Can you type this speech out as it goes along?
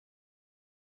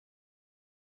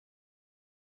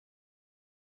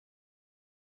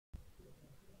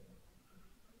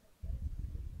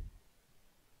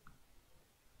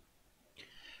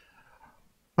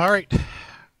All right,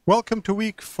 welcome to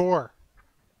week 4.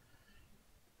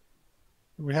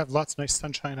 We have lots of nice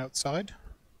sunshine outside.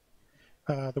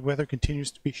 The weather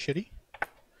continues to be shitty.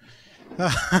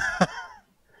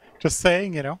 Just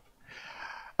saying, you know.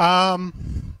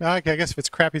 I guess if it's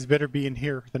crappy, it's better being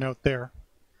here than out there.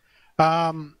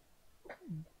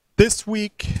 This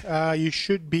week, you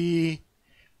should be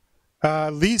at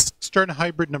least starting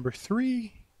hybrid number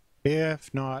 3,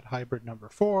 if not hybrid number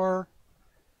 4.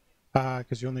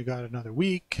 Because you only got another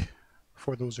week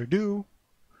before those are due.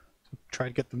 So try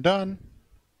to get them done.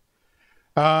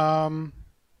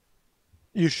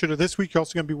 You should have this week. You're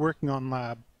also going to be working on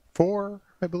lab 4,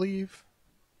 I believe,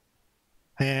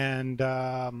 and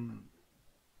then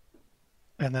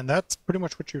that's pretty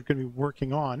much what you're going to be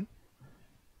working on.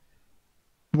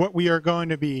 What we are going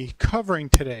to be covering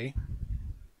today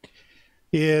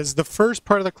is the first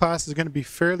part of the class is going to be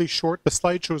fairly short. The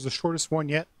slideshow is the shortest one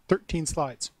yet, 13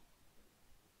 slides.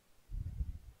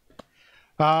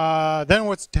 Then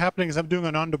what's happening is I'm doing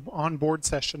an onboard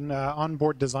session,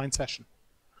 onboard design session.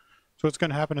 So what's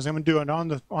going to happen is I'm going to do an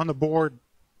on the board,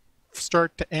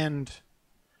 start to end,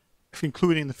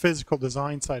 including the physical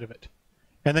design side of it,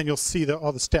 and then you'll see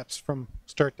all the steps from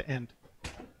start to end.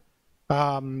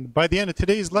 By the end of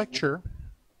today's lecture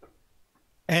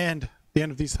and the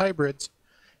end of these hybrids,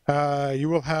 you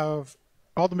will have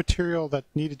all the material that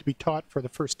needed to be taught for the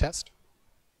first test,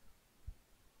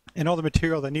 and all the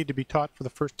material that needed to be taught for the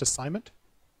first assignment.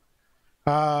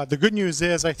 The good news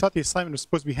is I thought the assignment was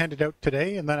supposed to be handed out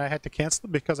today, and then I had to cancel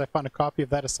it because I found a copy of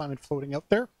that assignment floating out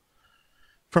there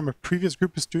from a previous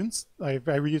group of students. I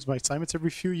reuse my assignments every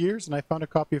few years, and I found a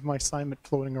copy of my assignment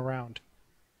floating around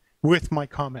with my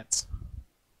comments.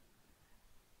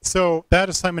 So that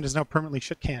assignment is now permanently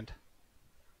shit-canned,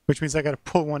 which means I got to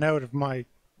pull one out of my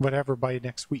whatever by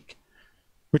next week.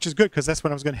 Which is good because that's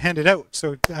when I was going to hand it out.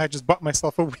 So I just bought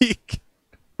myself a week,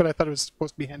 but I thought it was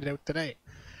supposed to be handed out today.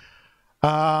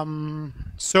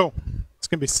 So it's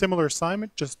going to be a similar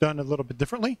assignment, just done a little bit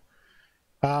differently.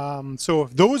 So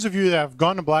if those of you that have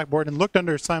gone to Blackboard and looked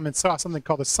under assignment saw something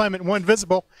called assignment 1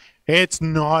 visible, it's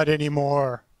not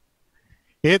anymore.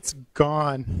 It's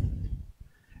gone.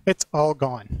 It's all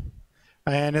gone.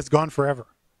 And it's gone forever.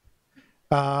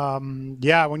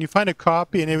 Yeah, when you find a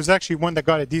copy, and it was actually one that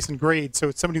got a decent grade, so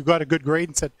it's somebody who got a good grade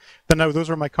and said, then those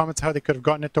were my comments how they could have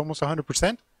gotten it to almost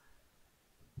 100%.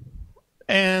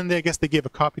 And I guess they gave a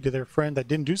copy to their friend that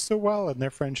didn't do so well, and their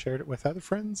friend shared it with other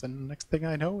friends, and the next thing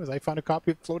I know is I found a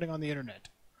copy of it floating on the internet.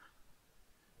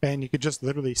 And you could just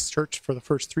literally search for the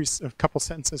first couple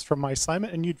sentences from my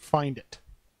assignment, and you'd find it.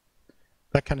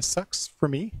 That kind of sucks for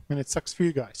me, and it sucks for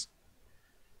you guys.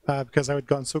 Because I had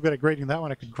gotten so good at grading that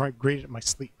one, I could grade it in my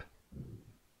sleep.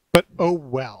 But oh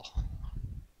well.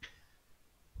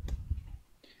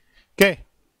 Okay,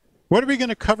 what are we going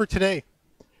to cover today?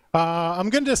 I'm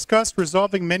going to discuss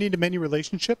resolving many-to-many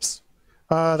relationships.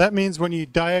 That means when you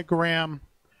diagram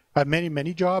a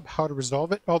many-many job, how to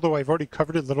resolve it, although I've already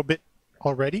covered it a little bit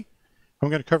already. I'm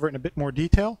going to cover it in a bit more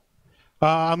detail.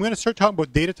 I'm going to start talking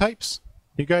about data types.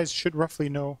 You guys should roughly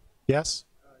know. Yes?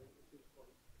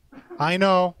 I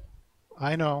know.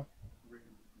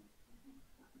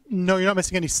 No, you're not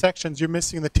missing any sections. You're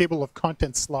missing the table of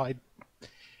contents slide.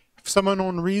 For some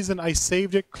unknown reason, I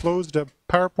saved it, closed a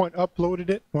PowerPoint, uploaded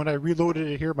it. When I reloaded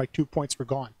it here, my 2 points were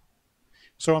gone.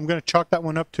 So I'm going to chalk that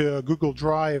one up to Google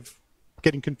Drive,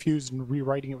 getting confused and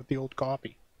rewriting it with the old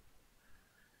copy.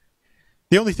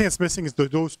 The only thing that's missing is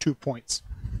those 2 points.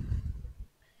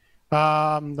 Then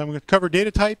I'm going to cover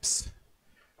data types,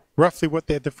 roughly what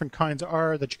the different kinds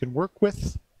are that you can work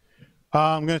with.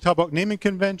 I'm going to talk about naming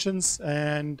conventions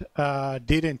and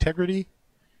data integrity.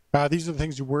 These are the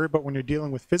things you worry about when you're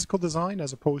dealing with physical design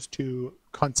as opposed to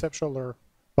conceptual or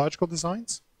logical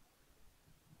designs.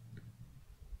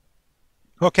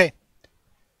 Okay,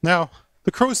 now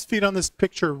the crow's feet on this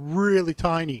picture are really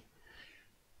tiny.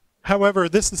 However,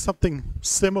 this is something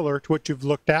similar to what you've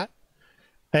looked at.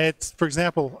 It's, for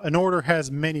example, an order has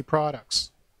many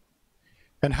products.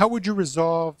 And how would you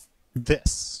resolve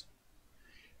this?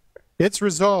 It's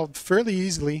resolved fairly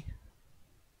easily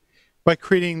by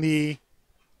creating an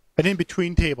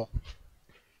in-between table.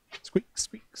 Squeak,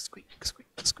 squeak, squeak, squeak,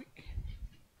 squeak.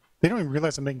 They don't even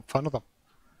realize I'm making fun of them.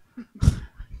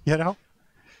 You know?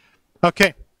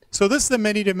 Okay, so this is the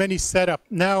many-to-many setup.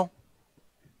 Now,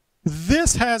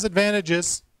 this has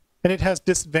advantages and it has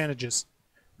disadvantages,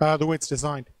 the way it's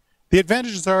designed. The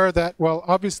advantages are that, well,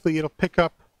 obviously it'll pick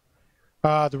up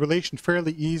the relation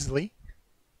fairly easily.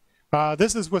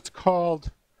 This is what's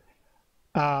called,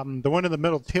 the one in the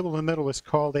middle, the table in the middle is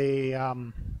called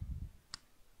an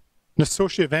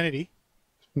associative entity.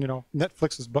 You know,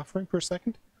 Netflix is buffering for a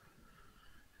second.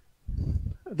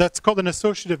 that's called an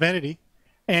associative entity.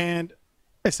 And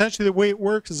essentially the way it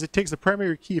works is it takes the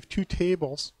primary key of two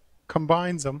tables,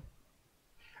 combines them,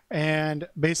 and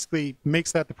basically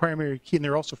makes that the primary key, and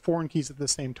they're also foreign keys at the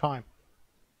same time.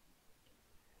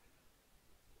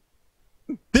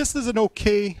 This is an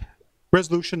okay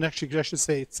resolution. Actually, I should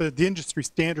say it's the industry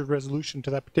standard resolution to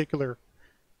that particular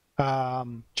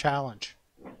challenge.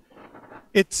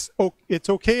 It's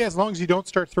okay as long as you don't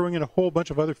start throwing in a whole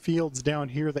bunch of other fields down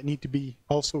here that need to be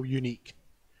also unique.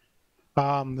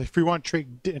 If we want to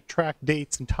track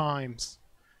dates and times,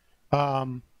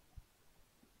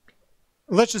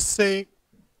 let's just say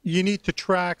you need to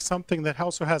track something that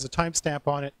also has a timestamp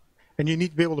on it, and you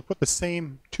need to be able to put the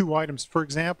same two items. For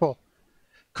example,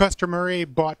 customer A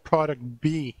bought product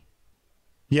B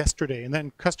yesterday, and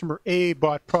then customer A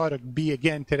bought product B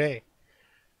again today.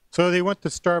 So they went to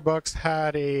Starbucks,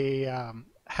 had a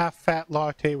half-fat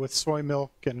latte with soy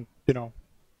milk and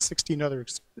 16 other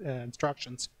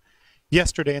instructions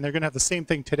yesterday, and they're going to have the same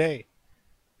thing today,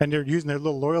 and they're using their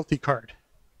little loyalty card.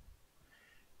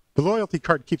 The loyalty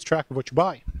card keeps track of what you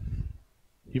buy.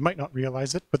 You might not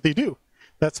realize it, but they do.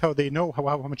 That's how they know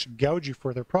how much to gouge you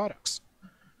for their products.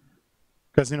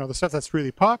 Because the stuff that's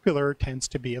really popular tends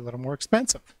to be a little more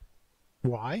expensive.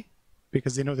 Why?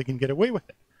 Because they know they can get away with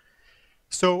it.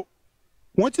 So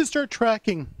once you start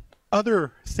tracking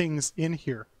other things in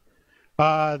here,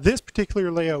 this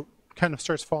particular layout kind of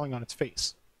starts falling on its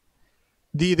face.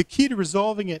 The key to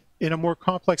resolving it in a more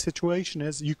complex situation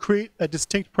is you create a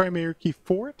distinct primary key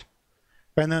for it,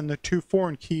 and then the two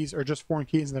foreign keys are just foreign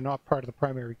keys and they're not part of the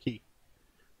primary key.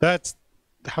 That's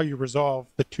how you resolve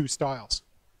the two styles.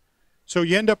 So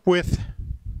you end up with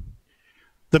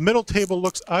the middle table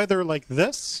looks either like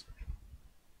this,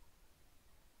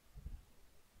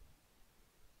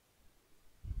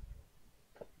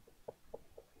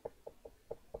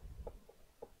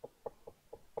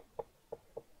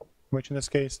 which in this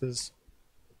case is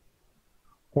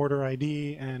order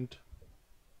ID and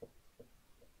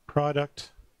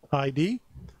product ID,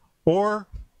 or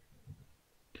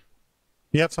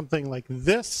you have something like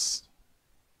this,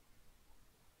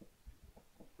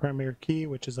 primary key,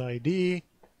 which is ID,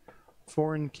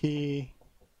 foreign key,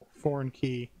 foreign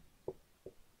key.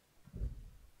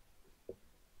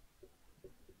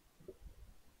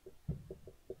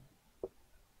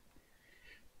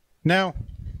 Now,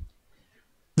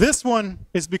 this one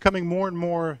is becoming more and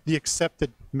more the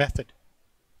accepted method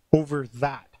over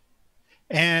that.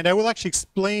 And I will actually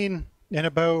explain in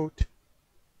about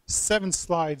 7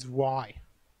 slides why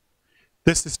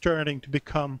this is starting to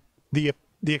become the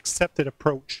accepted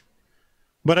approach.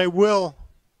 But I will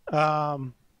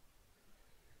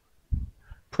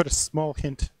put a small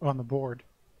hint on the board.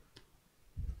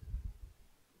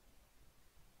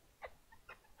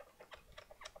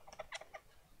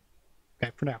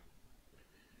 Okay, for now.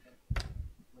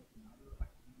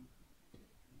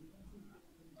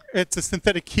 It's a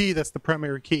synthetic key that's the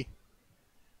primary key.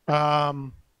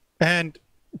 And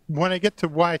when I get to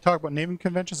why I talk about naming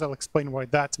conventions, I'll explain why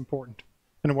that's important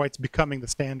and why it's becoming the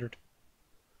standard.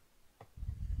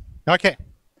 Okay.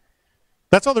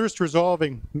 That's all there is to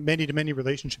resolving many-to-many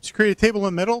relationships. You create a table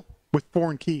in the middle with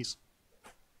foreign keys.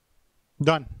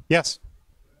 Done. Yes?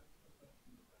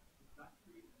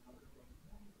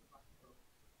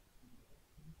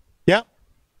 Yeah?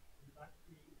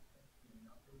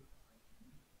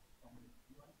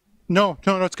 No,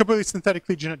 it's completely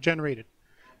synthetically generated.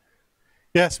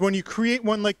 Yes, when you create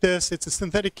one like this, it's a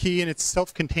synthetic key and it's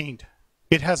self-contained.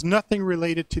 It has nothing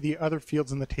related to the other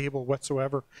fields in the table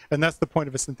whatsoever, and that's the point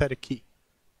of a synthetic key.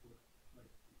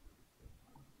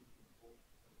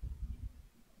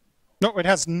 No, it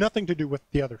has nothing to do with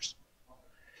the others.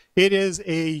 It is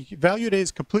a value that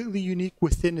is completely unique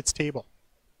within its table.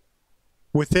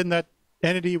 Within that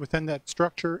entity, within that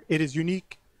structure, it is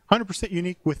unique, 100%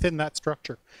 unique within that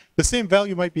structure. The same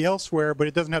value might be elsewhere, but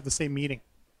it doesn't have the same meaning.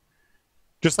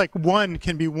 Just like one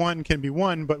can be one,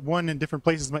 but one in different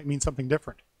places might mean something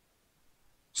different.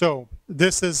 So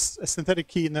this is a synthetic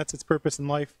key, and that's its purpose in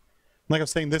life. Like I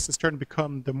was saying, this is starting to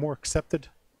become the more accepted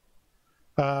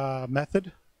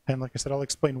method. And like I said, I'll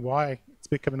explain why it's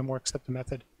becoming a more accepted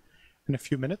method in a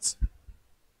few minutes.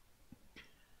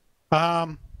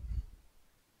 But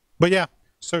yeah,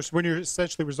 so when you're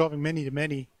essentially resolving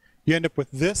many-to-many, you end up with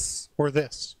this or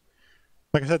this.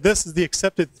 Like I said, this is the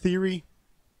accepted theory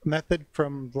method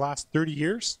from the last 30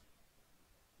 years.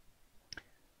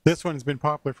 This one has been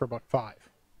popular for about 5.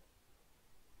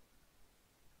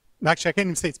 Actually, I can't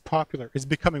even say it's popular. It's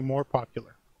becoming more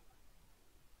popular.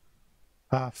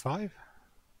 5,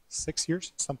 6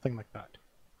 years, something like that.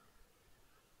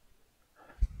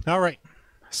 All right.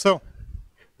 So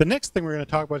The next thing we're going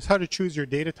to talk about is how to choose your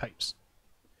data types.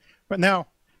 But now,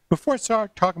 before I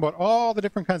start talking about all the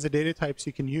different kinds of data types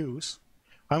you can use,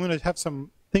 I'm going to have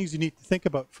some things you need to think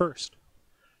about first.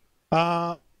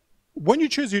 When you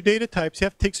choose your data types, you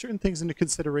have to take certain things into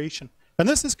consideration. And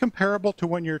this is comparable to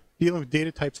when you're dealing with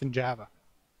data types in Java.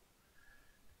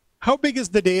 How big is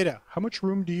the data? How much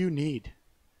room do you need?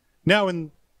 Now, in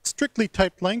strictly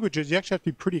typed languages, you actually have to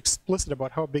be pretty explicit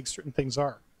about how big certain things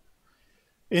are.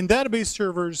 In database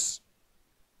servers,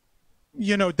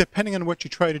 depending on what you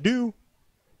try to do,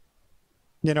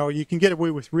 you can get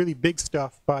away with really big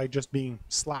stuff by just being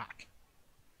slack.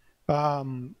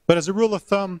 But as a rule of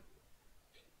thumb,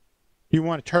 you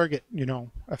want to target,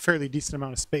 a fairly decent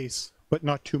amount of space, but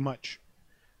not too much.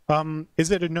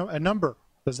 Is it a number?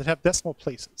 Does it have decimal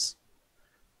places?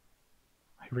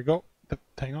 Here we go.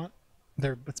 Hang on.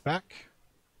 There, it's back.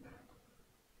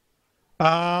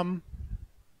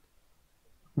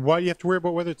 Why do you have to worry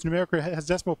about whether it's numeric or has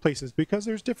decimal places? Because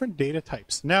there's different data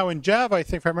types. Now in Java, I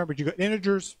think if I remember, you got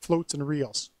integers, floats, and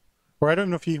reals. Or I don't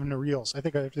know if you even know reals. I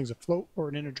think everything's a float or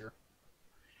an integer.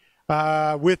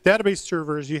 With database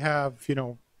servers, you have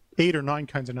 8 or 9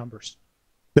 kinds of numbers,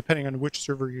 depending on which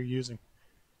server you're using.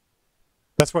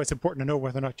 That's why it's important to know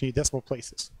whether or not you need decimal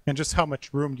places, and just how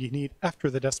much room do you need after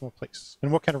the decimal place,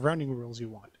 and what kind of rounding rules you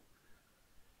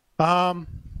want.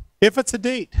 If it's a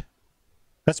date,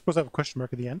 that's supposed to have a question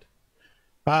mark at the end.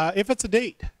 If it's a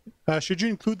date, should you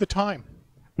include the time?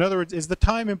 In other words, is the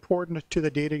time important to the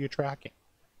data you're tracking?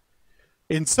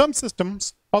 In some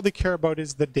systems, all they care about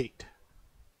is the date.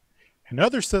 In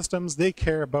other systems, they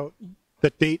care about the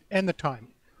date and the time.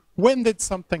 When did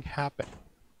something happen?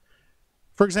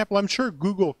 For example, I'm sure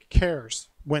Google cares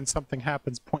when something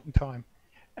happens, point in time.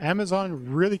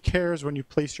 Amazon really cares when you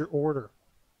place your order.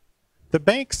 The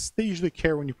banks, they usually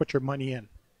care when you put your money in.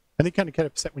 And they kind of get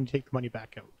upset when you take the money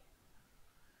back out.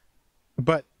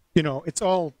 But, it's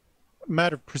all a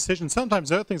matter of precision. Sometimes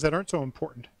there are things that aren't so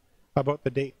important about the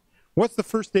date. What's the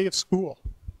first day of school?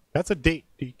 That's a date.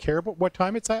 Do you care about what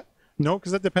time it's at? No,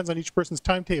 because that depends on each person's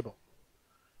timetable.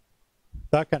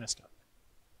 That kind of stuff.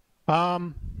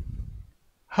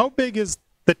 How big is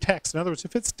the text? In other words,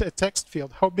 if it's a text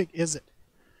field, how big is it?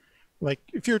 Like,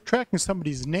 if you're tracking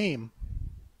somebody's name,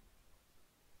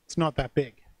 it's not that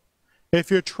big. If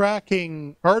you're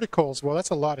tracking articles, well,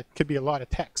 that's a lot. It could be a lot of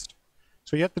text.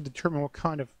 So you have to determine what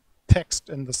kind of text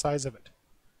and the size of it.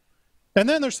 And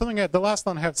then there's something, the last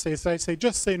one I have to say is I say,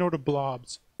 just say no to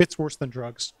blobs. It's worse than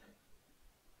drugs.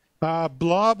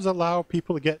 Blobs allow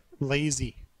people to get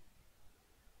lazy.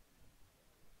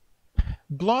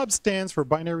 Blob stands for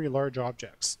binary large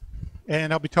objects.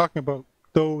 And I'll be talking about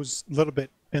those a little bit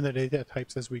in the data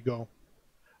types as we go.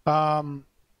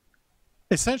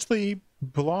 Essentially,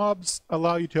 blobs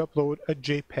allow you to upload a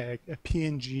JPEG, a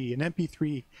PNG, an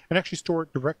MP3, and actually store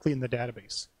it directly in the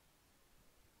database.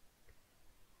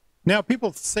 Now,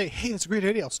 people say, hey, that's a great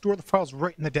idea. I'll store the files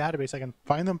right in the database. I can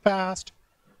find them fast.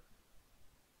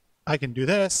 I can do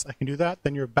this. I can do that.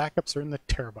 Then your backups are in the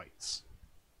terabytes.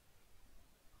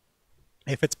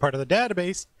 If it's part of the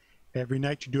database, every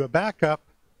night you do a backup,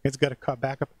 it's got to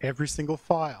back up every single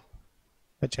file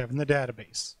that you have in the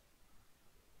database.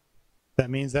 That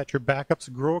means that your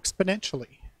backups grow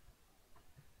exponentially.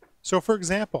 So for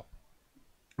example,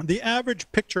 the average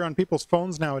picture on people's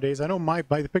phones nowadays, I know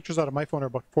the pictures out of my phone are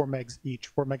about 4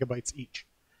 megabytes each.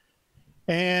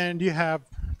 And you have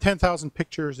 10,000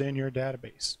 pictures in your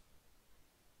database.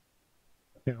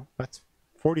 That's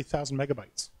 40,000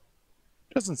 megabytes.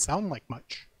 Doesn't sound like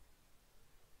much.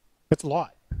 It's a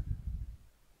lot.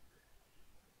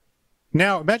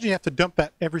 Now imagine you have to dump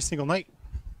that every single night.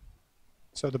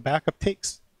 So the backup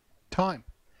takes time.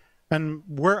 And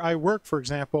where I work, for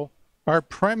example, our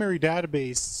primary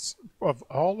database of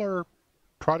all our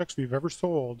products we've ever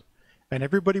sold and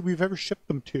everybody we've ever shipped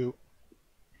them to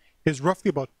is roughly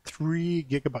about 3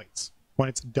 gigabytes when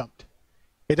it's dumped.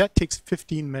 That takes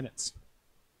 15 minutes.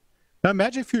 Now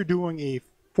imagine if you're doing a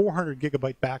 400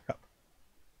 gigabyte backup.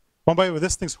 Well, by the way,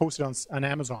 this thing's hosted on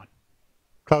Amazon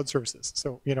Cloud Services.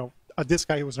 So, a disk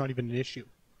I was not even an issue.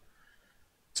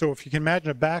 So if you can imagine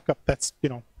a backup that's,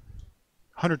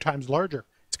 100 times larger,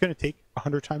 it's going to take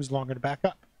 100 times longer to back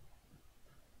up.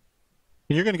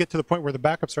 And you're going to get to the point where the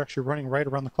backups are actually running right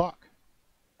around the clock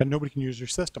and nobody can use your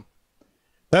system.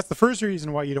 That's the first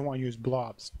reason why you don't want to use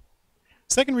blobs.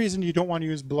 Second reason you don't want to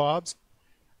use blobs,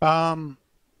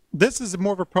 this is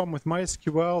more of a problem with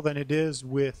MySQL than it is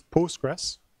with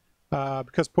Postgres,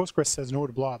 because Postgres says no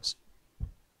to blobs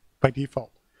by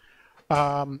default.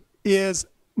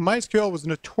 MySQL was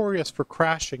notorious for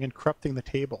crashing and corrupting the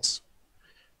tables.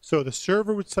 So the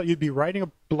server would say, you'd be writing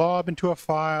a blob into a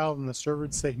file, and the server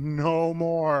would say, no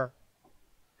more.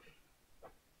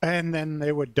 And then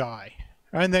they would die.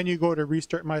 And then you go to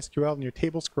restart MySQL, and your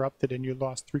table's corrupted, and you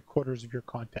lost 3/4 of your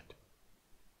content,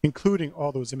 including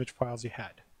all those image files you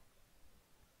had.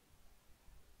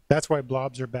 That's why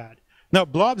blobs are bad. Now,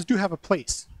 blobs do have a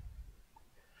place.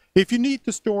 If you need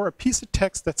to store a piece of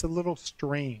text that's a little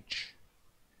strange,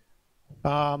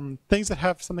 things that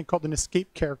have something called an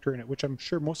escape character in it, which I'm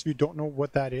sure most of you don't know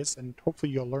what that is, and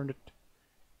hopefully you'll learn it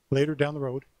later down the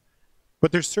road.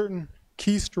 But there's certain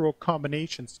keystroke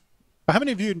combinations. How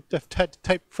many of you have had to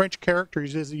type French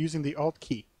characters using the Alt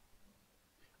key?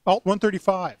 Alt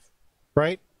 135,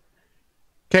 right?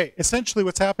 Okay, essentially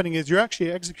what's happening is you're actually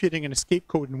executing an escape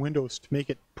code in Windows to make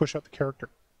it push out the character.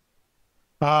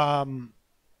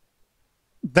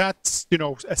 That's, you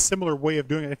know, a similar way of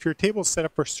doing it. If your table is set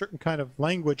up for a certain kind of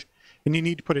language and you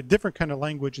need to put a different kind of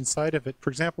language inside of it, for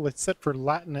example, it's set for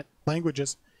Latin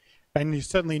languages, and you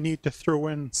suddenly need to throw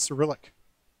in Cyrillic,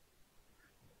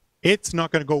 it's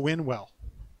not going to go in well.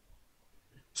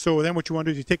 So then what you want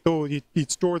to do is you take those, you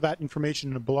store that information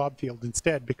in a blob field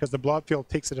instead, because the blob field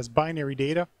takes it as binary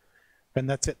data, and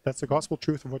that's it. That's the gospel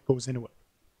truth of what goes into it.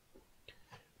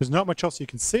 There's not much else you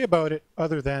can say about it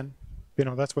other than, you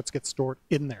know, that's what gets stored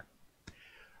in there.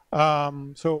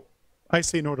 So I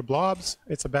say no to blobs.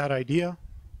 It's a bad idea.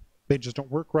 They just don't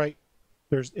work right.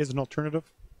 There is an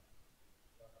alternative.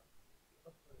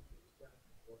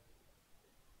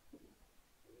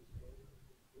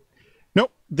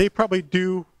 Nope, they probably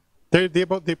do. They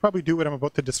probably do what I'm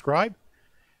about to describe.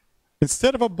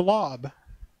 Instead of a blob,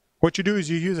 what you do is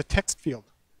you use a text field,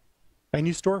 and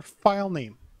you store a file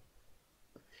name.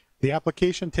 The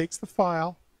application takes the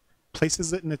file,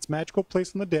 places it in its magical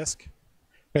place on the disk,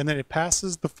 and then it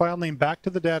passes the file name back to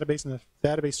the database, and the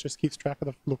database just keeps track of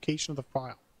the location of the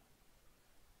file.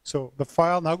 So the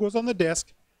file now goes on the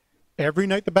disk. Every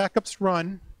night the backups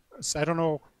run. So I don't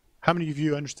know how many of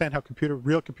you understand how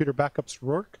real computer backups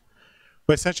work,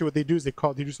 but essentially what they do is they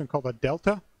do something called a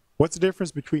delta. What's the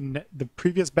difference between the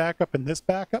previous backup and this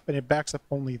backup? And it backs up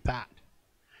only that.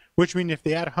 Which means if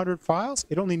they add 100 files,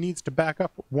 it only needs to back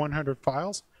up 100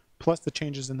 files plus the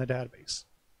changes in the database.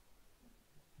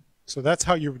 So that's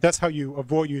how you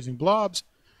avoid using blobs.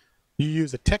 You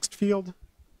use a text field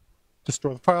to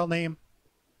store the file name.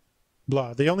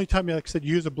 Blah. The only time, like I said,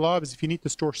 you use a blob is if you need to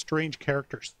store strange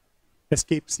characters,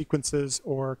 escape sequences,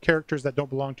 or characters that don't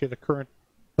belong to the current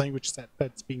language set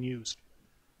that's being used.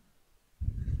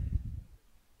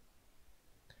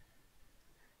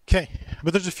 Okay,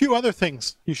 but there's a few other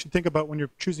things you should think about when you're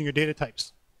choosing your data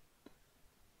types.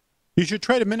 You should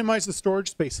try to minimize the storage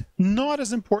space. Not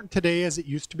as important today as it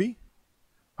used to be.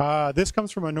 This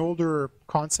comes from an older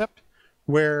concept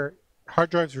where hard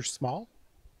drives are small,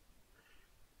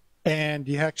 and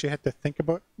you actually had to think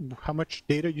about how much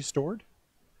data you stored.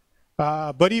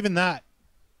 But even that,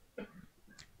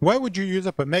 why would you use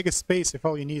up a mega space if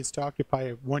all you need is to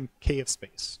occupy 1K of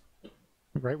space?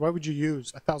 Right? Why would you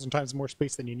use 1,000 times more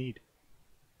space than you need?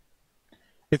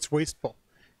 It's wasteful.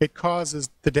 It causes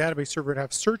the database server to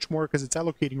have search more because it's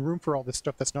allocating room for all this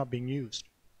stuff that's not being used.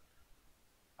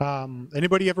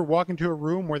 Anybody ever walk into a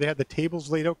room where they had the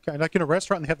tables laid out, like in a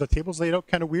restaurant, and they have the tables laid out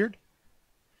kind of weird?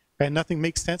 And nothing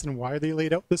makes sense, and why are they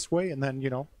laid out this way? And then, you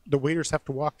know, the waiters have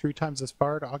to walk 3 times as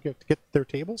far to get their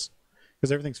tables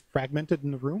because everything's fragmented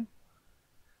in the room.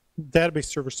 Database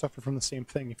servers suffer from the same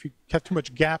thing. If you have too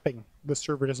much gapping, the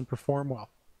server doesn't perform well.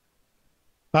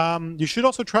 You should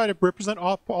also try to represent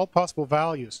all possible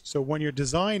values. So when you're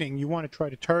designing, you want to try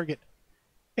to target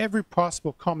every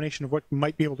possible combination of what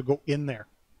might be able to go in there.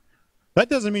 That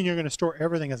doesn't mean you're going to store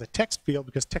everything as a text field,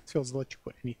 because text fields let you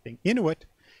put anything into it.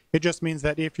 It just means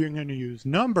that if you're going to use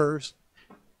numbers,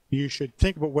 you should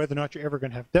think about whether or not you're ever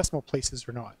going to have decimal places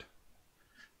or not.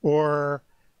 Or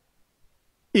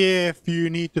if you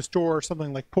need to store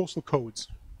something like postal codes,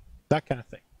 that kind of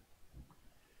thing.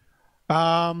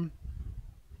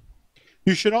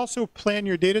 You should also plan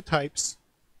your data types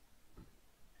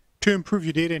to improve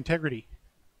your data integrity.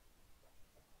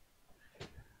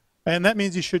 And that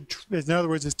means you should, in other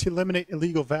words, is to eliminate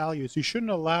illegal values. You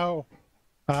shouldn't allow,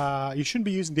 you shouldn't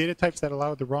be using data types that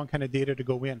allow the wrong kind of data to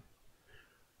go in.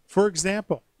 For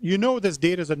example, you know this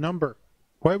data is a number.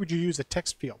 Why would you use a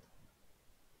text field?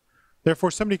 Therefore,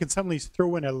 somebody can suddenly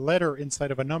throw in a letter inside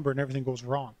of a number and everything goes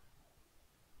wrong.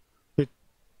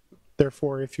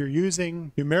 Therefore, if you're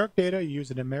using numeric data, you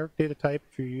use a numeric data type.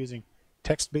 If you're using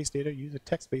text-based data, use a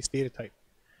text-based data type.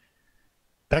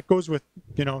 That goes with,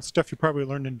 you know, stuff you probably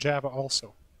learned in Java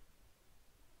also.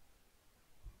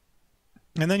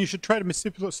 And then you should try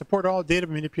to support all data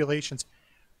manipulations.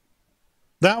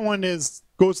 That one goes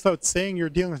without saying. You're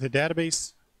dealing with a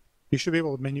database. You should be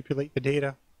able to manipulate the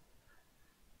data.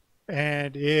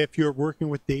 And if you're working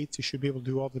with dates, you should be able to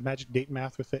do all the magic date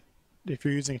math with it. If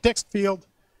you're using a text field,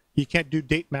 you can't do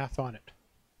date math on it.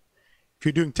 If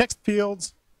you're doing text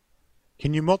fields,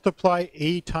 can you multiply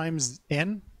A times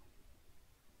N?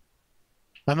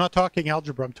 I'm not talking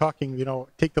algebra. I'm talking,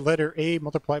 take the letter A,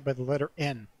 multiply it by the letter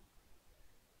N.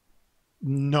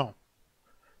 No.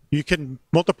 You can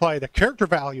multiply the character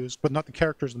values, but not the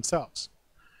characters themselves.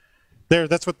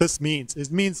 That's what this means.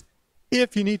 It means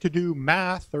if you need to do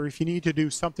math or if you need to do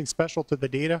something special to the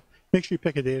data, make sure you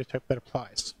pick a data type that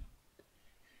applies.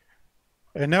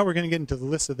 And now we're going to get into the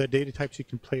list of the data types you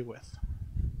can play with.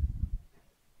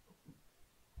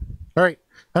 All right,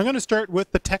 I'm going to start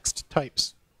with the text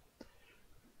types.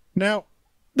 Now,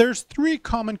 there's 3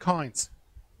 common kinds.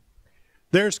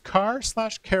 There's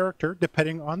car/character,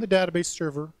 depending on the database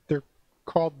server. They're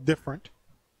called different,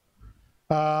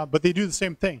 but they do the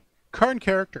same thing. Car and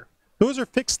character, those are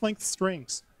fixed length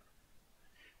strings.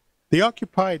 They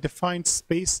occupy a defined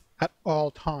space at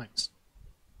all times.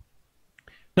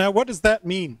 Now, what does that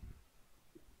mean?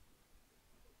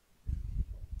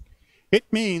 It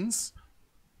means,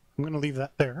 I'm going to leave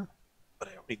that there, but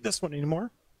I don't need this one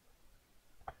anymore.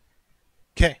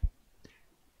 Okay.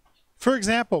 For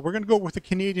example, we're going to go with the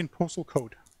Canadian postal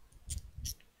code.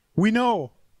 We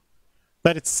know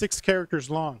that it's 6 characters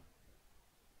long.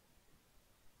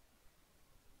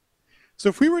 So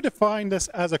if we were to define this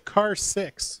as a car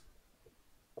 6,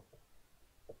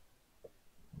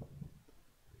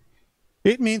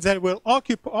 it means that it will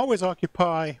always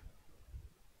occupy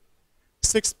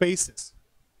 6 spaces,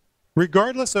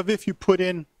 regardless of if you put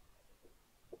in.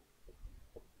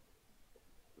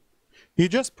 You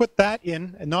just put that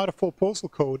in and not a full postal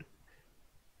code.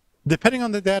 Depending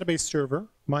on the database server,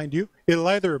 mind you, it'll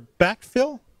either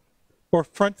backfill or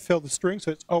front fill the string,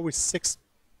 so it's always 6.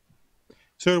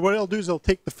 So what it'll do is it'll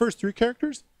take the first 3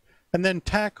 characters and then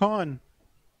tack on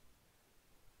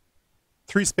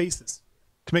 3 spaces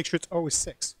to make sure it's always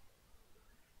 6.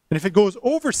 And if it goes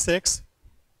over 6,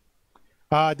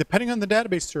 depending on the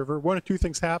database server, 1 of 2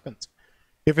 things happens.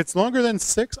 If it's longer than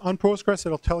 6 on Postgres,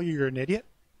 it'll tell you you're an idiot.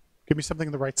 Give me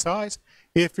something the right size.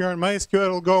 If you're on MySQL,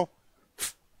 it'll go,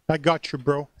 I got you,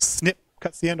 bro. Snip,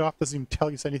 cuts the end off, doesn't even tell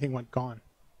you if anything went gone.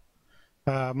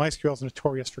 MySQL is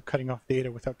notorious for cutting off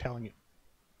data without telling you,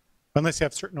 unless you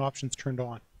have certain options turned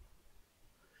on,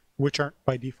 which aren't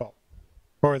by default.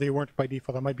 Or they weren't by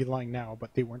default. I might be lying now,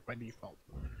 but they weren't by default.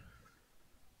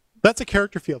 That's a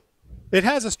character field. It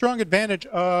has a strong advantage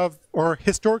of, or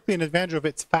historically an advantage of,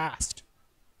 it's fast.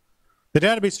 The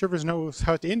database server knows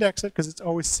how to index it because it's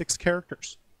always 6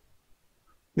 characters.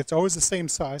 It's always the same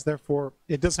size, therefore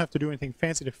it doesn't have to do anything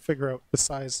fancy to figure out the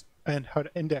size and how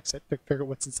to index it to figure out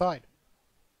what's inside.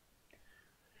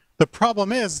 The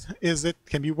problem is it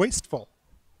can be wasteful.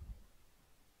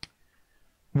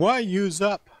 Why use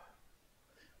up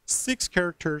 6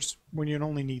 characters when you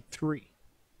only need 3?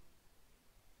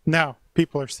 Now,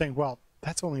 people are saying, well,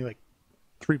 that's only like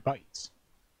 3 bytes.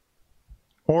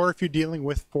 Or if you're dealing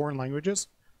with foreign languages,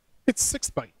 it's 6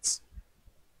 bytes.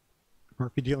 Or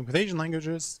if you're dealing with Asian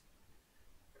languages,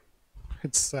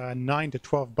 it's 9 to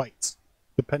 12 bytes,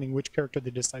 depending which character they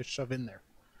decide to shove in there.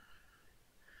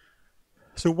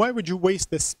 So why would you waste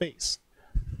this space?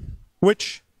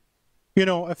 Which,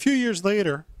 a few years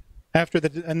later,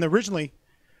 and originally,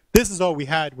 this is all we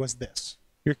had was this.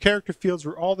 Your character fields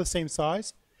were all the same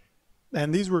size,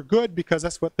 and these were good because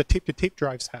that's what the tape-to-tape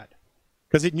drives had.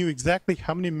 Because it knew exactly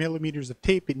how many millimeters of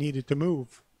tape it needed to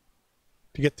move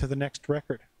to get to the next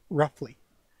record, roughly.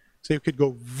 So you could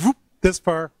go whoop this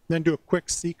far, then do a quick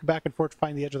seek back and forth to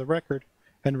find the edge of the record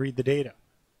and read the data.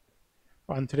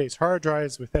 On today's hard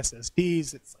drives with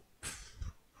SSDs, it's like,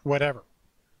 whatever.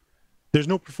 There's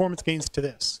no performance gains to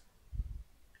this.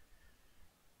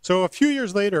 So a few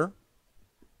years later,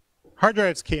 hard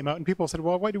drives came out and people said,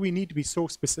 well, why do we need to be so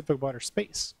specific about our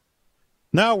space?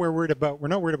 Now we're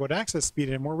not worried about access speed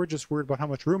anymore. We're just worried about how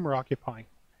much room we're occupying.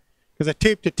 Because a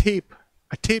tape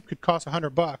could cost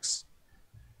 $100.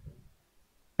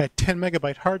 A 10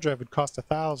 megabyte hard drive would cost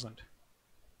 $1,000.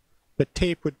 The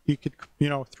tape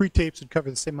 3 tapes would cover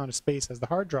the same amount of space as the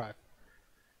hard drive.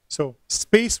 So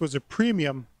space was a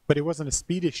premium, but it wasn't a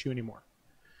speed issue anymore.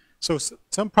 So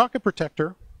some pocket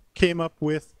protector came up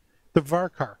with the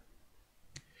varchar.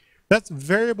 That's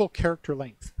variable character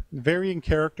length, varying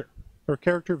character. Or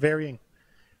character varying,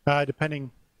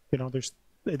 depending,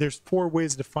 there's 4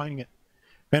 ways of defining it.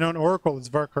 And on Oracle, it's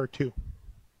varchar 2.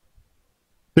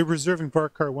 They're reserving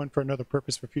varchar 1 for another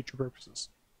purpose, for future purposes.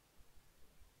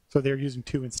 So they're using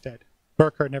 2 instead.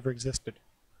 Varchar never existed.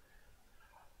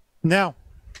 Now,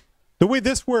 the way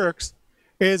this works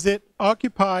is it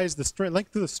occupies the string,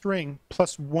 length of the string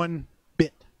plus 1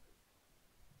 bit.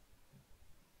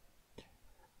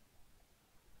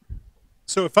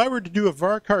 So if I were to do a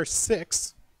varchar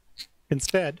 6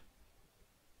 instead,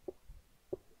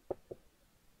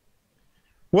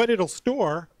 what it'll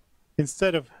store,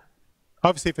 instead of,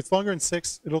 obviously if it's longer than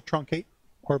 6, it'll truncate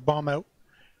or bomb out.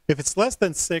 If it's less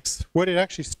than 6, what it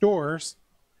actually stores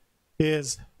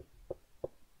is,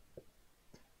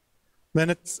 then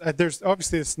it's,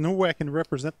 there's no way I can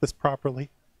represent this properly.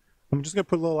 I'm just going to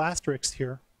put a little asterisk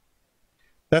here.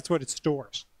 That's what it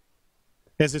stores.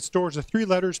 As it stores the 3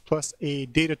 letters plus a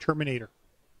data terminator.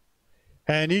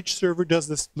 And each server does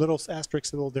this little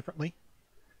asterisk a little differently.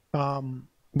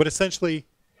 But essentially,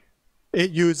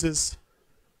 it uses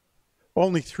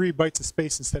only 3 bytes of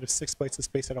space instead of 6 bytes of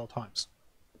space at all times.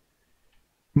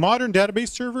 Modern database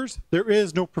servers, there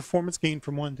is no performance gain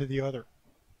from one to the other.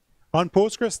 On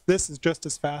Postgres, this is just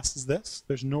as fast as this.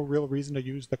 There's no real reason to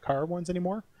use the car ones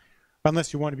anymore,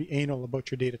 unless you want to be anal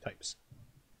about your data types.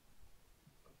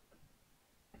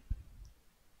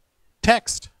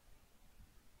 Text.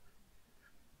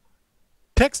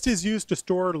 Text is used to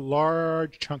store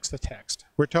large chunks of text.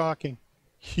 We're talking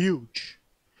huge.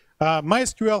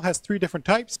 MySQL has 3 different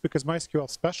types because MySQL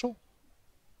is special.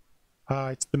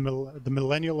 It's the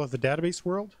millennial of the database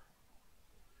world.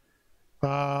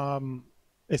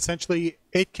 Essentially,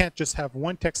 it can't just have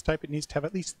 1 text type. It needs to have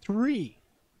at least 3.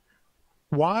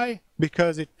 Why?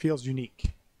 Because it feels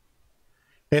unique.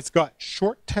 It's got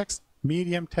short text,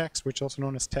 medium text, which is also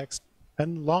known as text,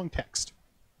 and long text.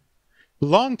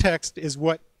 Long text is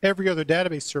what every other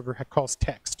database server calls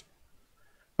text.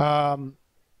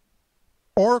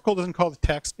 Oracle doesn't call it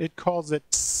text. It calls it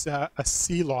a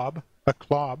CLOB, a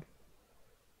CLOB.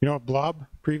 You know a blob,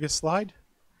 previous slide?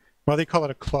 Well, they call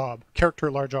it a CLOB,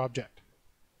 character large object,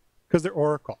 because they're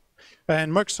Oracle.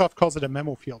 And Microsoft calls it a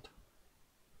memo field.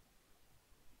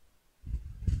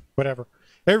 Whatever.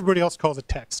 Everybody else calls it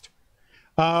text.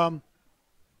 Postgres'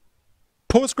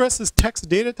 text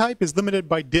data type is limited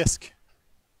by disk.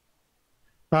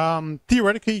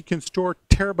 Theoretically, you can store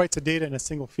terabytes of data in a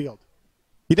single field.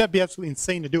 You'd have to be absolutely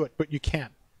insane to do it, but you can.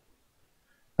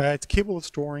 It's capable of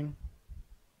storing,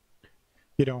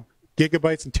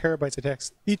 gigabytes and terabytes of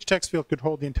text. Each text field could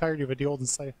hold the entirety of the old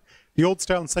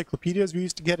style encyclopedias we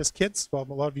used to get as kids. Well,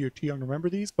 a lot of you are too young to remember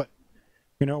these, but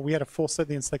we had a full set of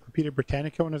the Encyclopedia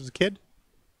Britannica when I was a kid.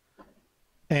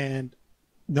 And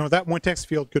that 1 text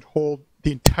field could hold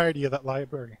the entirety of that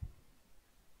library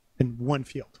in 1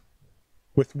 field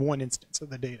with 1 instance of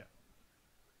the data.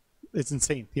 It's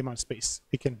insane, the amount of space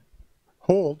it can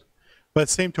hold. But at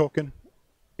the same token,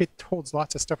 it holds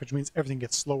lots of stuff, which means everything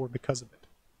gets slower because of it.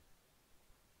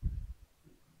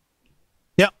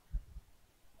 Yeah.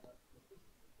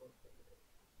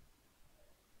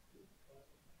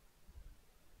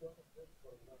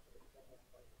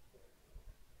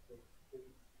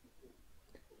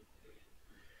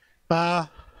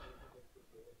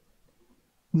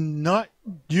 Not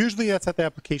usually. That's at the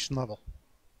application level,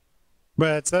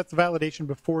 but that's validation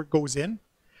before it goes in.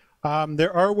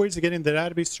 There are ways of getting the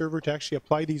database server to actually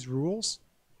apply these rules.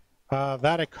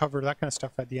 That I cover that kind of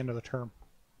stuff at the end of the term.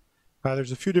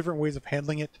 There's a few different ways of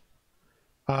handling it.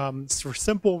 For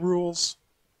simple rules,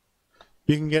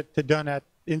 you can get it done at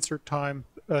insert time.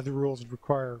 Other rules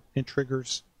require in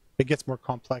triggers. It gets more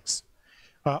complex.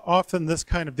 Often this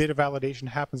kind of data validation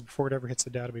happens before it ever hits the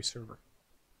database server.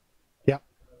 Yeah.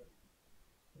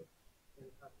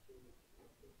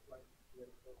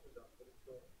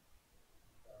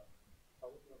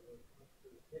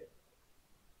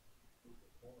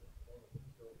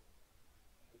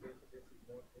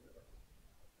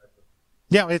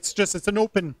 Yeah, it's an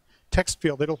open text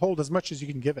field. It'll hold as much as you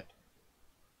can give it.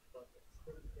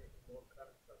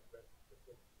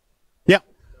 Yeah.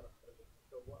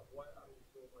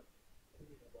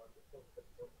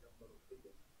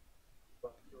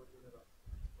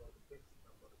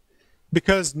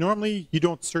 Because normally you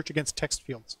don't search against text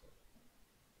fields.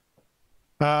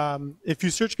 If you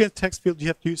search against text fields, you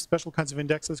have to use special kinds of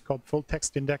indexes called full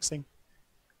text indexing.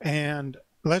 And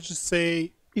let's just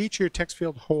say each of your text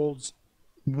field holds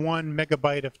 1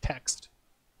 megabyte of text.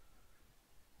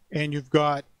 And you've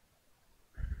got,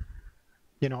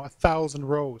 1,000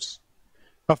 rows.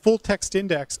 A full text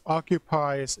index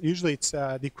occupies, usually it's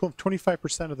the equivalent of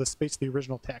 25% of the space of the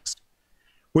original text,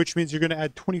 which means you're going to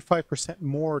add 25%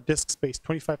 more disk space,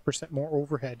 25% more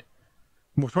overhead,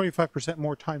 25%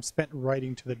 more time spent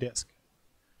writing to the disk.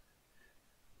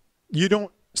 You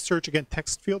don't search against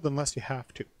text field unless you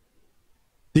have to.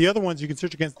 The other ones, you can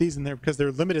search against these in there because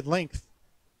they're limited length.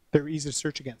 They're easy to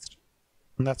search against.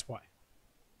 And that's why.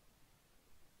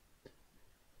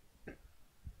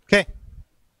 Okay.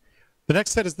 The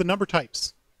next set is the number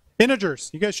types. Integers.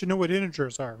 You guys should know what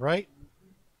integers are, right?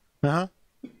 Uh-huh.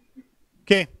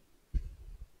 Okay.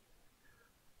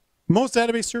 Most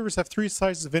database servers have 3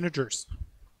 sizes of integers.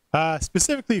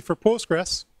 Specifically for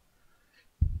Postgres,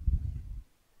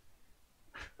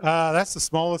 that's the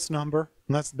smallest number,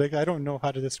 and that's the big. I don't know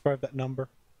how to describe that number.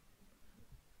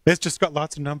 It's just got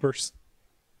lots of numbers.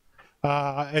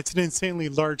 It's an insanely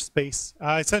large space.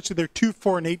 Essentially, they're 2,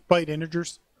 4, and 8-byte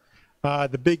integers.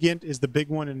 The big int is the big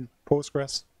one in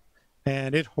Postgres,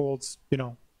 and it holds,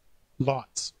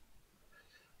 lots.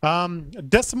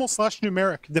 Decimal /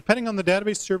 numeric. Depending on the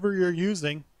database server you're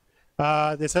using,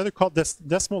 it's either called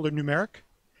decimal or numeric.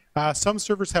 Some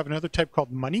servers have another type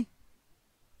called money.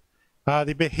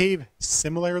 They behave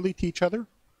similarly to each other.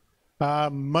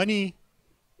 Money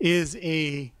is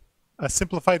a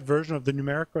simplified version of the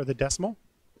numeric or the decimal.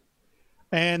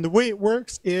 And the way it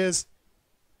works is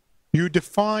you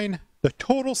define the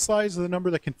total size of the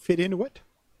number that can fit into it,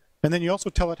 and then you also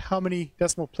tell it how many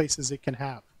decimal places it can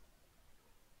have.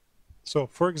 So,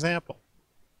 for example,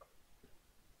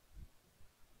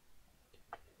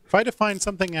 if I define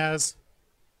something as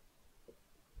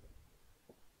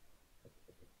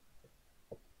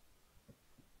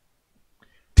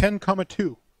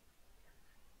 10,2,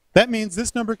 that means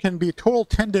this number can be a total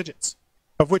 10 digits,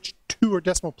 of which 2 are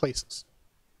decimal places.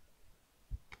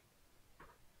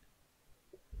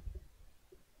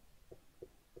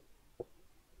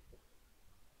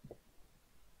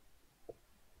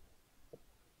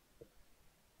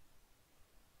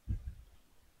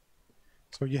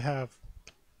 So you have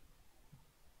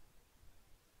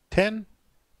 10,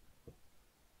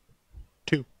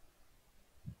 2.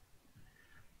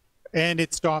 And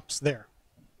it stops there.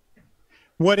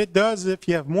 What it does, if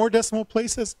you have more decimal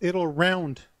places, it'll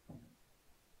round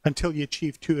until you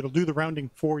achieve 2. It'll do the rounding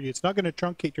for you. It's not going to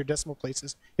truncate your decimal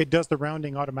places. It does the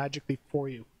rounding automatically for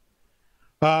you.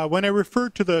 When I refer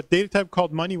to the data type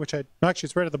called money, which actually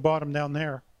it's right at the bottom down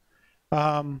there,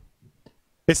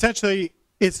 essentially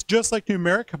it's just like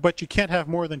numeric, but you can't have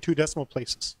more than 2 decimal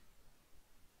places.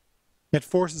 It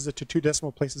forces it to 2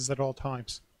 decimal places at all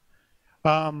times.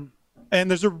 And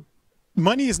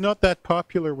money is not that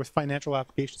popular with financial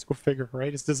applications, go figure,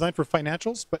 right? It's designed for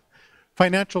financials, but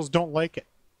financials don't like it.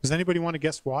 Does anybody want to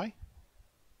guess why?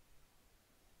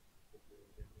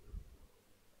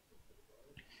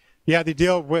 Yeah, they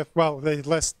deal with, well, they're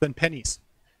less than pennies.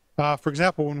 For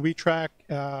example, when we track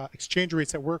exchange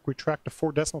rates at work, we track to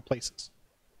 4 decimal places.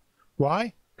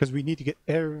 Why? Because we need to get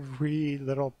every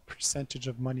little percentage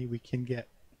of money we can get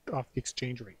off the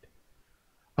exchange rate.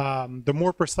 The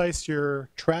more precise you're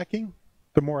tracking,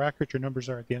 the more accurate your numbers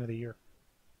are at the end of the year.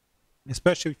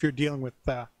 Especially if you're dealing with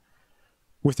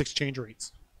exchange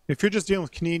rates. If you're just dealing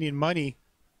with Canadian money,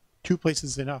 2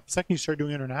 places is enough. The second you start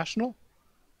doing international,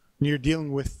 and you're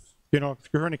dealing with, if your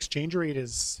current exchange rate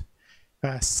is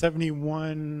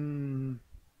 71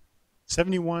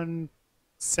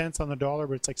 cents on the dollar,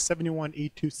 but it's like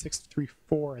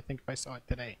 71.82634, I think, if I saw it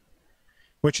today,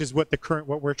 which is what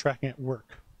we're tracking at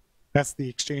work. That's the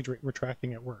exchange rate we're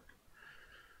tracking at work.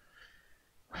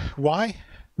 Why?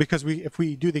 Because if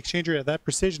we do the exchange rate at that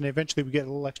precision, eventually we get a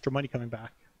little extra money coming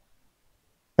back.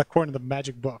 According to the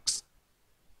magic books.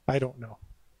 I don't know.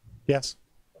 Yes?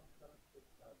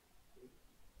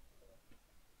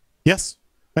 Yes.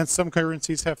 And some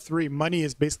currencies have 3. Money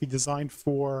is basically designed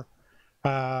for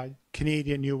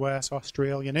Canadian, US,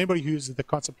 Australian, anybody who uses the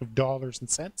concept of dollars and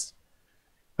cents.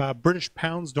 British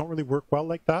pounds don't really work well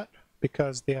like that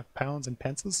because they have pounds and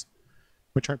pences,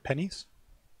 which aren't pennies.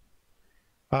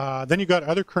 Then you got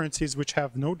other currencies which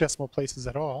have no decimal places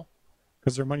at all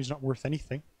because their money's not worth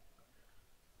anything.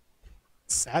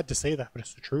 It's sad to say that, but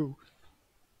it's the truth.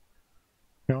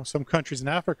 Some countries in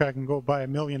Africa can go buy $1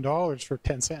 million for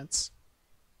 10 cents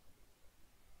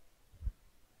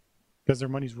because their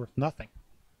money's worth nothing.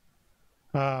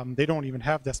 They don't even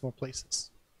have decimal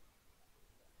places.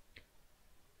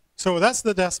 So that's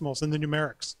the decimals and the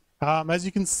numerics. As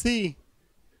you can see,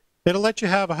 it'll let you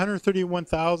have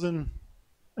 131,000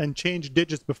 and change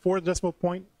digits before the decimal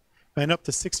point and up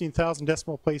to 16,000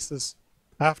 decimal places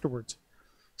afterwards.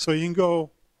 So you can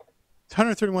go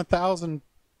 131,000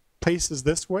 places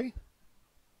this way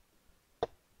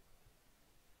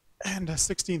and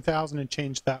 16,000 and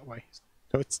change that way.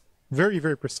 So it's very,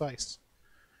 very precise.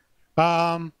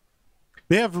 They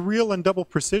have real and double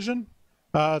precision.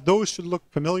 Those should look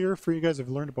familiar for you guys who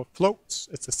have learned about floats.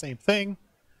 It's the same thing.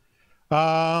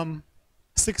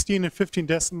 16 and 15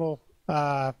 decimal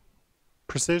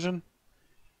precision.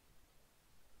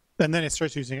 And then it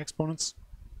starts using exponents.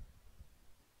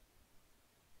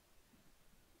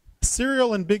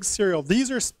 Serial and big serial, these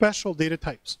are special data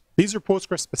types. These are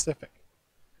Postgres specific.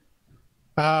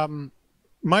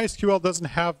 MySQL doesn't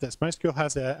have this. MySQL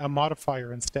has a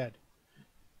modifier instead.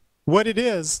 What it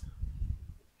is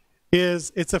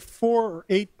it's a 4 or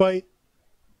 8 byte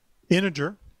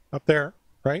integer up there,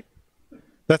 right?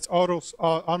 That's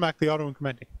automatically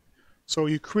auto-incrementing. So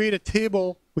you create a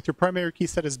table with your primary key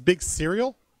set as big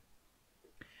serial.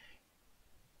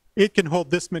 It can hold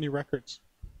this many records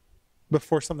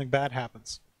before something bad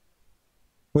happens,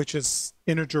 which is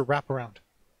integer wraparound.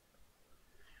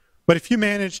 But if you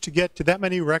manage to get to that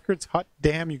many records, hot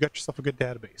damn, you got yourself a good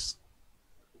database.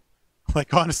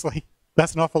 Like, honestly,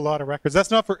 that's an awful lot of records.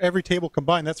 That's not for every table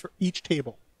combined. That's for each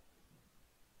table.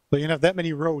 So you can have that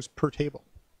many rows per table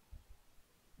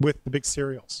with the big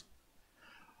serials.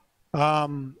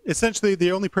 Essentially,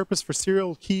 the only purpose for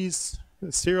serial keys,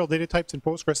 serial data types in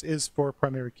Postgres is for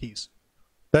primary keys.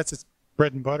 That's its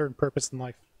bread and butter and purpose in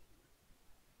life.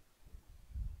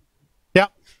 Yeah.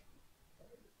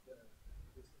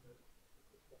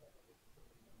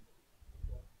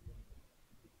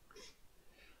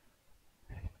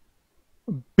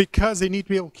 Because they need to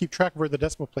be able to keep track of where the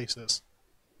decimal place is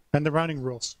and the rounding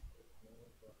rules.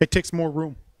 It takes more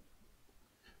room.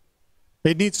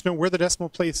 It needs to know where the decimal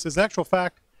place is. In actual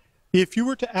fact, if you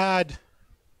were to add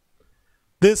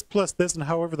this plus this and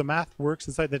however the math works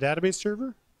inside the database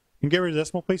server and get rid of the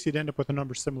decimal place, you'd end up with a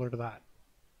number similar to that.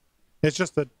 It's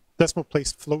just the decimal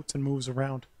place floats and moves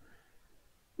around.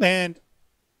 And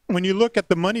when you look at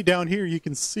the money down here, you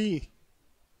can see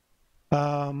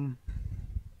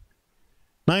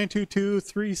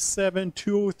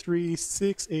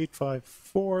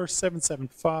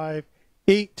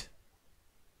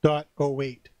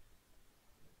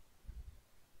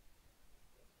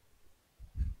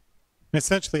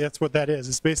Essentially, that's what that is.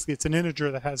 It's basically, it's an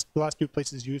integer that has the last 2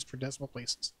 places used for decimal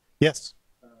places. Yes?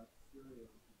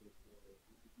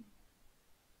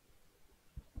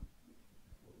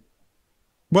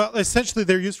 Well, essentially,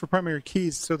 they're used for primary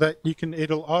keys so that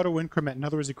it'll auto-increment. In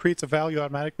other words, it creates a value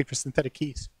automatically for synthetic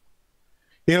keys.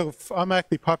 It'll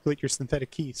automatically populate your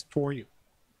synthetic keys for you.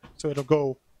 So it'll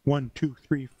go 1, 2,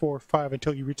 3, 4, 5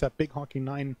 until you reach that big honking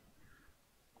 9,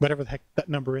 whatever the heck that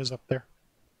number is up there.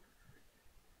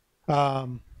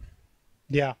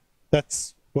 Yeah,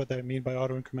 that's what I mean by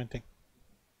auto-incrementing.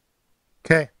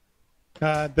 Okay.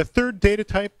 The third data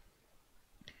type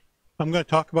I'm going to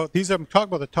talk about, I'm talking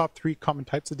about the top 3 common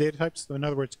types of data types. So in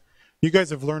other words, you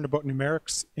guys have learned about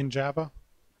numerics in Java.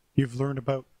 You've learned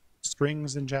about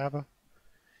strings in Java.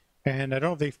 And I don't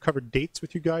know if they've covered dates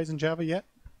with you guys in Java yet.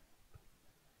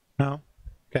 No?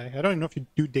 Okay. I don't even know if you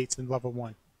do dates in level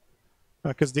 1.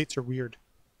 Because dates are weird.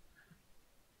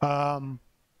 Well,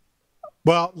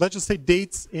 let's just say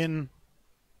dates in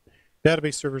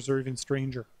database servers are even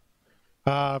stranger.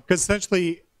 Because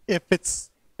essentially, if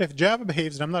Java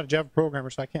behaves, and I'm not a Java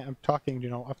programmer, so I'm talking,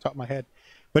 off the top of my head,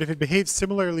 but if it behaves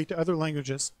similarly to other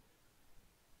languages,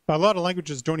 a lot of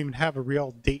languages don't even have a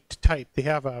real date type. They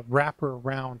have a wrapper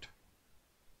around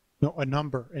a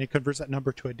number, and it converts that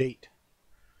number to a date.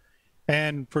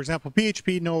 And for example,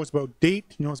 PHP knows about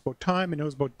date, knows about time, and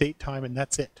knows about date time, and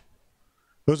that's it.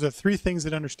 Those are the 3 things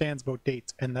it understands about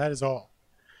dates, and that is all.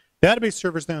 Database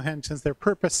servers, on the other hand, since their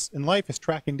purpose in life is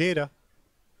tracking data,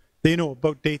 they know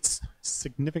about dates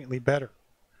significantly better.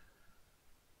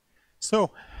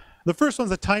 So the first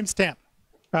one's a timestamp.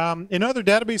 In other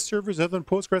database servers other than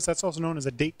Postgres, that's also known as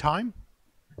a date time.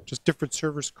 Just different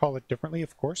servers call it differently,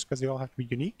 of course, because they all have to be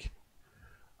unique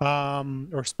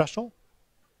or special.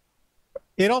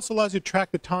 It also allows you to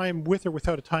track the time with or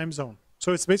without a time zone.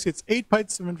 So it's basically 8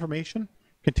 bytes of information,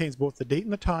 contains both the date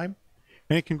and the time,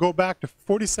 and it can go back to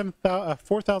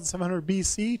 4,700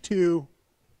 BC to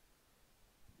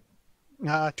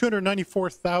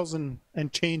 294,000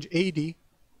 and change AD, and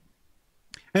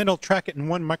it'll track it in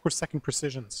 1 microsecond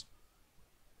precisions.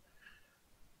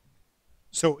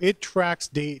 So it tracks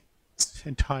dates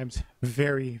and times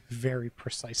very, very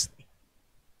precisely.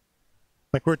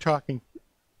 Like we're talking,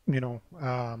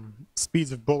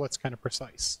 speeds of bullets kind of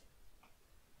precise.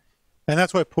 And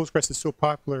that's why Postgres is so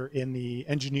popular in the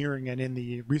engineering and in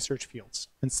the research fields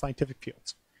and scientific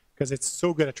fields, because it's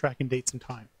so good at tracking dates and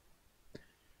time.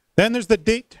 Then there's the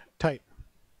date type.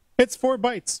 It's 4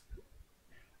 bytes.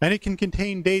 And it can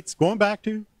contain dates going back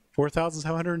to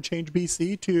 4,700 and change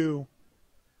BC to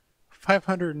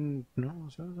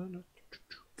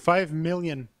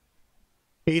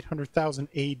 5,800,000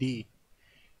 AD.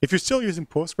 If you're still using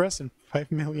Postgres in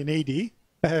 5 million AD,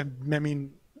 I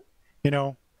mean,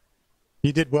 you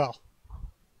did well.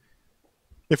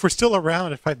 If we're still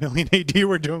around at 5 million AD,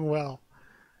 we're doing well.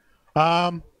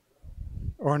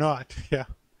 Or not, yeah.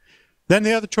 Then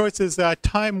the other choice is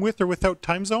time with or without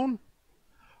time zone.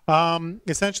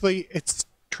 Essentially, it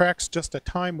tracks just a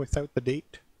time without the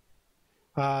date.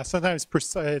 Sometimes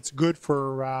it's good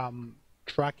for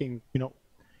tracking,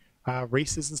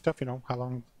 races and stuff. How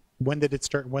long, when did it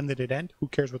start, when did it end? Who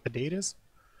cares what the date is?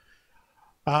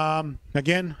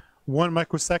 Again, 1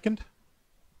 microsecond.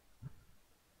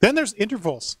 Then there's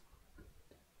intervals.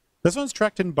 This one's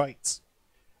tracked in bytes.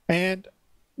 And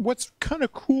what's kind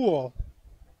of cool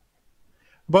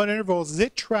about intervals is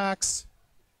it tracks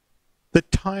the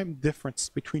time difference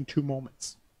between two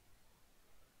moments.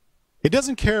 It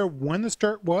doesn't care when the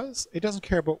start was. It doesn't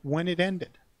care about when it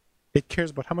ended. It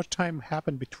cares about how much time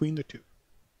happened between the two.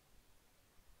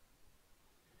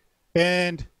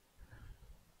 And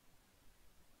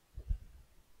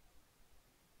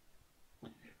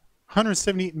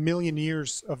 178 million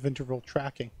years of interval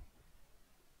tracking.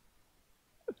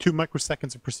 2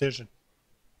 microseconds of precision.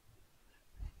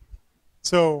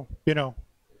 So,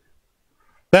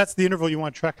 that's the interval you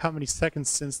want to track, how many seconds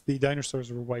since the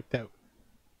dinosaurs were wiped out.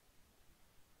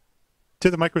 To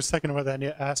the microsecond where that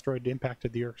asteroid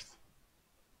impacted the Earth.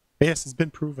 Yes, it's been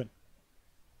proven.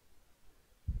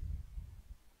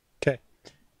 Okay.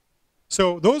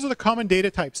 So those are the common data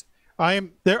types.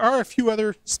 There are a few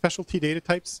other specialty data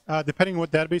types. Depending on what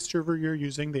database server you're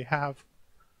using, they have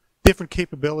different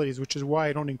capabilities, which is why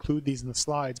I don't include these in the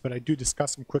slides, but I do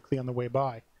discuss them quickly on the way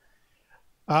by.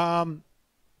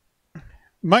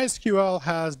 MySQL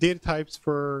has data types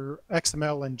for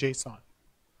XML and JSON.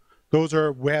 Those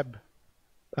are web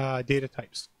data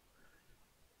types.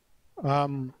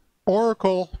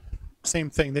 Oracle, same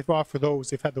thing. They've offered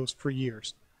those. They've had those for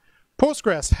years.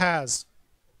 Postgres has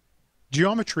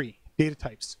geometry data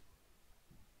types.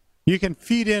 You can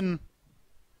feed in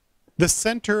the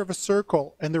center of a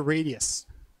circle and the radius,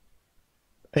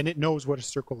 and it knows what a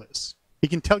circle is. It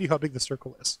can tell you how big the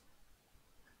circle is.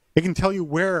 It can tell you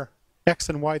where X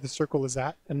and Y the circle is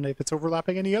at, and if it's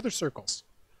overlapping any other circles.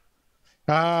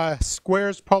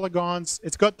 Squares, polygons,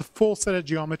 it's got the full set of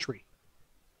geometry.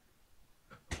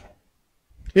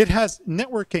 It has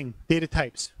networking data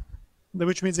types,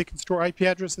 which means it can store IP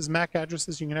addresses, MAC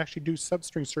addresses. You can actually do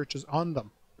substring searches on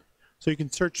them. So you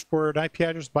can search for an IP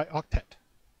address by octet,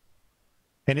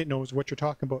 and it knows what you're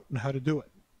talking about and how to do it.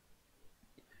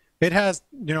 It has,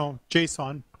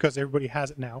 JSON, because everybody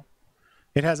has it now.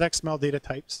 It has XML data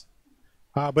types,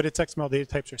 but its XML data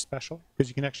types are special because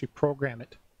you can actually program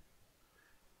it.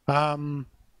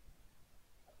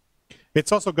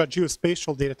 It's also got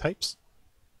geospatial data types,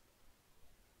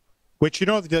 which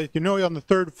on the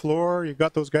third floor you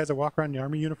got those guys that walk around in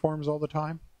army uniforms all the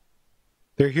time.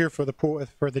 They're here for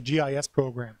the GIS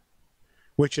program,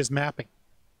 which is mapping.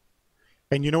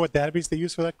 And you know what database they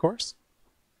use for that course?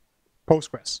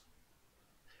 Postgres.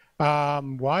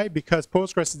 Why? Because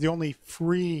Postgres is the only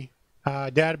free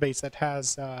database that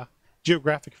has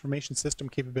geographic information system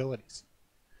capabilities.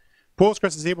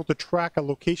 Postgres is able to track a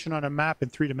location on a map in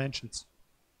 3 dimensions.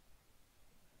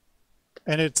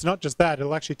 And it's not just that,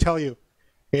 it'll actually tell you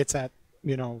it's at,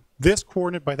 this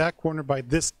coordinate by that coordinate by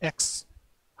this X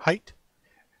height,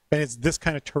 and it's this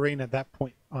kind of terrain at that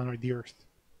point on the Earth.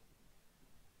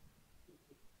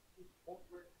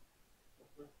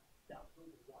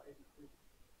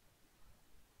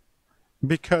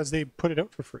 Because they put it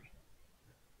out for free.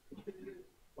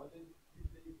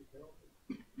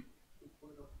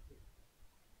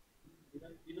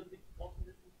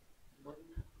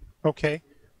 Okay.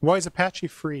 Why is Apache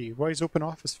free? Why is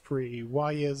OpenOffice free?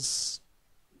 Why is...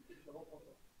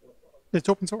 It's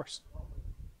open source.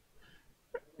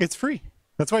 It's free.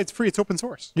 That's why it's free. It's open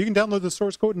source. You can download the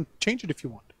source code and change it if you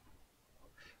want.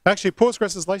 Actually,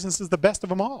 Postgres' license is the best of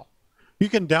them all. You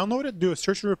can download it, do a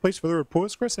search and replace for the word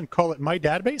Postgres, and call it My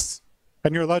Database,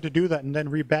 and you're allowed to do that and then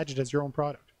rebadge it as your own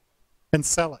product and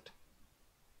sell it.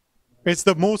 It's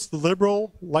the most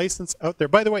liberal license out there.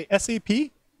 By the way, SAP,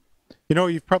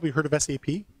 you've probably heard of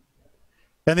SAP.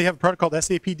 And they have a product called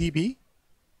SAPDB.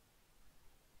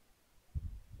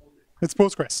 It's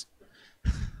Postgres.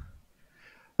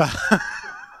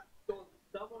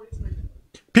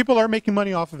 People are making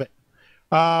money off of it.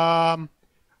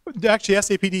 Actually,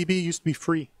 SAPDB used to be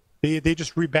free. They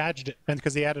just rebadged it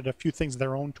because they added a few things of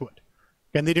their own to it.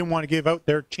 And they didn't want to give out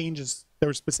their changes that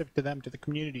were specific to them, to the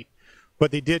community. But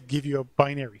they did give you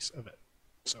binaries of it.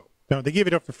 So they gave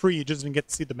it up for free. You just didn't get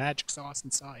to see the magic sauce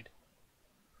inside.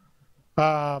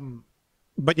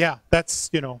 But yeah, that's,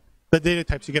 the data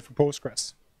types you get from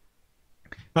Postgres.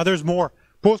 Now there's more.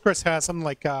 Postgres has something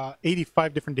like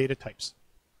 85 different data types.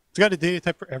 It's got a data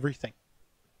type for everything.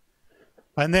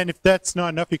 And then if that's not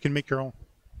enough, you can make your own.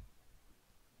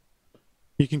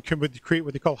 You can create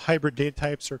what they call hybrid data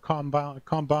types or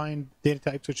combined data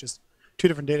types, which is 2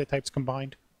 different data types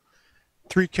combined.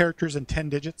 3 characters and 10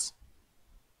 digits.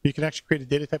 You can actually create a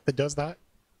data type that does that.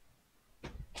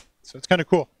 So it's kind of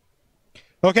cool.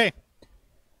 Okay.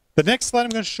 The next slide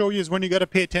I'm going to show you is one you got to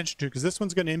pay attention to, because this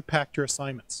one's going to impact your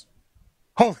assignments.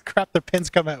 Holy crap, the pins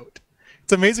come out.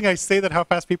 It's amazing I say that, how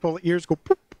fast people's ears go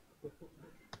poop.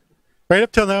 Right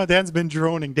up till now, Dan's been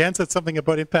droning. Dan said something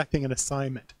about impacting an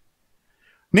assignment.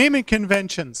 Naming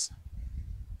conventions.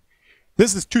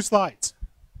 This is 2 slides.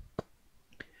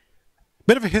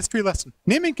 Bit of a history lesson.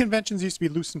 Naming conventions used to be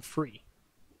loose and free.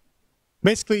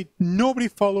 Basically, nobody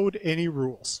followed any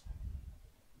rules.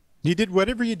 You did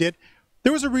whatever you did.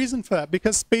 There was a reason for that,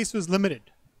 because space was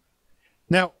limited.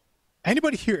 Now,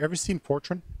 anybody here ever seen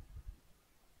Fortran?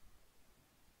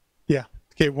 Yeah.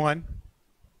 Okay, 1,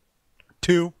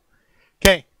 2.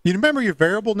 Okay, you remember your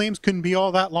variable names couldn't be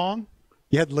all that long?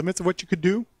 You had limits of what you could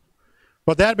do?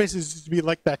 Well, databases used to be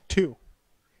like that too.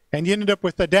 And you ended up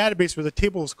with a database where the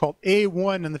table was called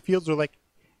A1 and the fields were like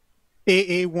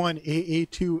AA1,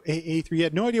 AA2, AA3. You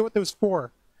had no idea what that was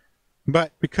for.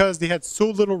 But because they had so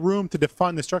little room to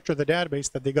define the structure of the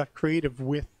database, that they got creative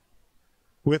with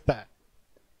that.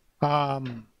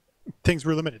 Things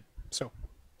were limited. So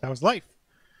that was life.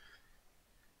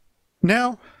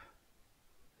 Now,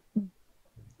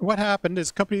 what happened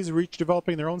is companies reached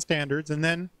developing their own standards, and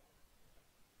then,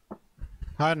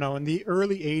 I don't know, in the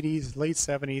early 80s, late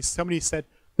 70s, somebody said,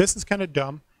 this is kind of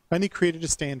dumb, and they created a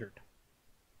standard.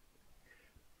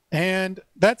 And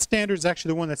that standard is actually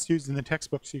the one that's used in the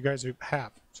textbooks you guys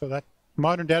have. So that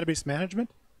modern database management,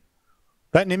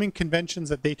 that naming conventions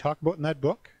that they talk about in that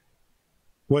book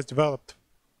was developed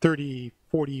 30,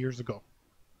 40 years ago.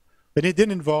 But it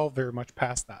didn't involve very much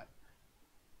past that.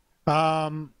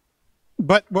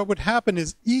 But what would happen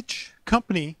is each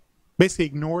company basically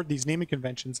ignored these naming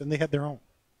conventions, and they had their own.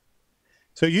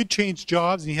 So you'd change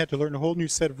jobs, and you had to learn a whole new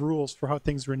set of rules for how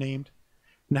things were named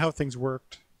and how things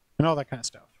worked and all that kind of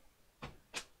stuff.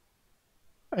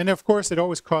 And of course, it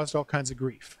always caused all kinds of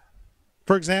grief.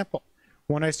 For example,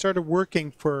 when I started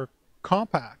working for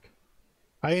Compaq,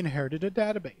 I inherited a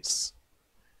database.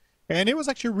 And it was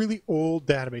actually a really old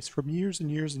database from years and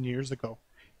years and years ago.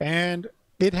 And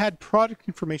it had product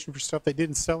information for stuff they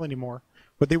didn't sell anymore,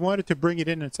 but they wanted to bring it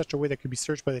in such a way that could be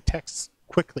searched by the techs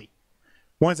quickly.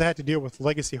 Ones that had to deal with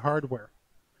legacy hardware.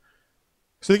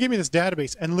 So they gave me this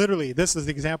database, and literally, this is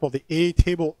the example, the A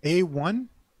table A1,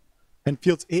 and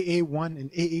fields AA1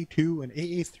 and AA2 and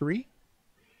AA3.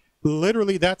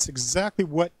 Literally, that's exactly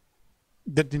what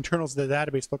the internals of the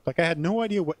database looked like. I had no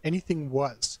idea what anything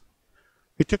was.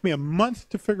 It took me a month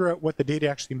to figure out what the data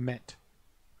actually meant.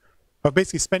 Of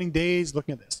basically spending days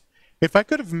looking at this. If I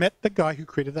could have met the guy who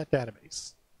created that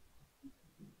database,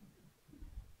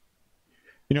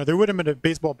 you know, there would have been a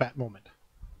baseball bat moment.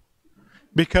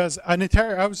 Because I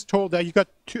was told that you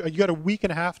got a week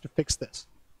and a half to fix this.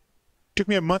 It took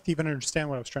me a month to even understand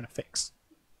what I was trying to fix.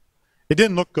 It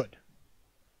didn't look good.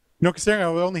 You know, considering I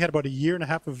only had about a year and a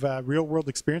half of real world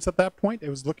experience at that point, it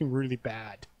was looking really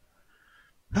bad.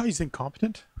 Oh, he's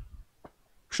incompetent.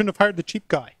 Shouldn't have hired the cheap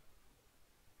guy.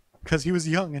 Because he was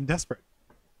young and desperate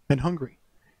and hungry.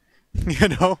 You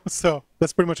know, so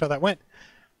that's pretty much how that went.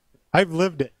 I've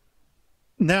lived it.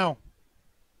 Now,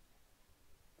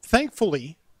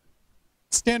 thankfully,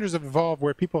 standards have evolved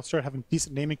where people start having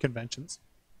decent naming conventions.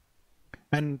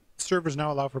 And servers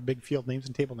now allow for big field names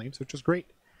and table names, which is great.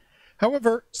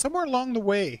 However, somewhere along the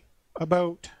way,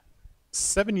 about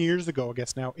 7 years ago, I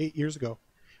guess now, 8 years ago,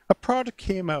 a product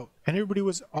came out and everybody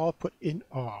was all put in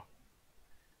awe.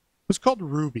 It was called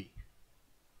Ruby.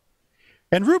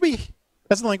 And Ruby,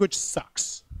 as a language,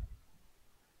 sucks.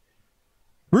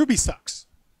 Ruby sucks.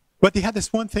 But they had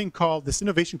this one thing called, this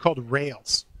innovation called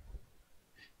Rails.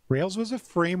 Rails was a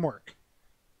framework.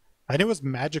 And it was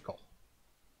magical.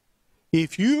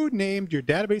 If you named your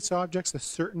database objects a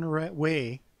certain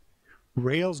way,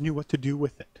 Rails knew what to do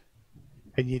with it.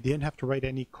 And you didn't have to write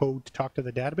any code to talk to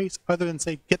the database other than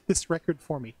say, get this record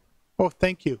for me. Oh,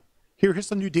 thank you. Here's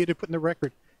some new data to put in the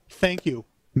record. Thank you.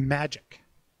 Magic.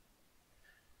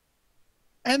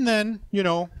 And then, you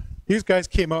know, these guys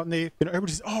came out and they, you know,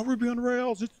 everybody says, oh, Ruby on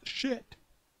Rails, it's shit.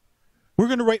 We're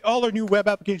going to write all our new web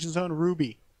applications on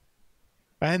Ruby.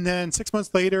 And then 6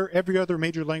 months later, every other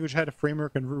major language had a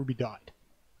framework and Ruby died.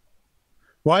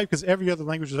 Why? Because every other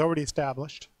language is already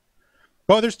established.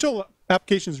 Well, there's still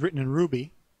applications written in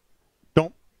Ruby.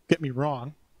 Don't get me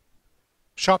wrong.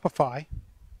 Shopify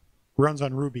runs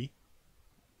on Ruby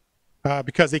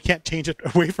because they can't change it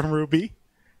away from Ruby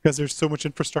because there's so much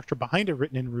infrastructure behind it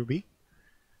written in Ruby.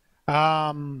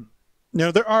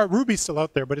 Now there are Ruby's still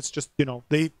out there, but it's just, you know,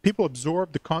 people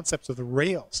absorb the concepts of the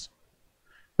Rails.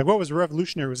 Like what was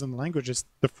revolutionary was in the languages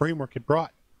the framework had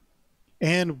brought.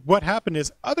 And what happened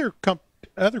is other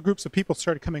groups of people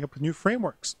started coming up with new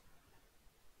frameworks.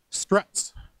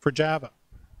 Struts for Java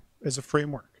is a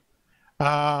framework.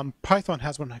 Python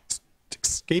has one that's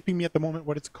escaping me at the moment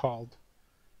what it's called.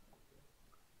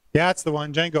 Yeah, it's the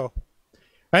one, Django.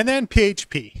 And then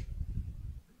PHP.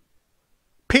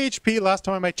 PHP, last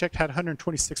time I checked, had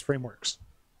 126 frameworks.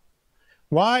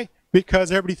 Why?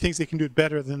 Because everybody thinks they can do it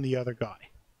better than the other guy.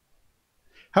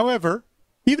 However,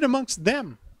 even amongst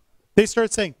them, they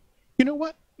started saying, you know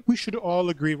what? We should all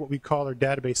agree what we call our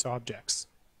database objects.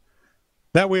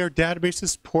 That way our database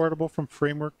is portable from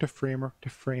framework to framework to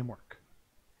framework.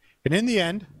 And in the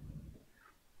end,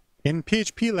 in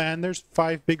PHP land, there's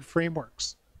 5 big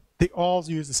frameworks. They all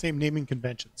use the same naming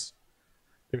conventions.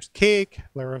 There's Cake,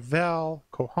 Laravel,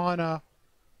 Kohana,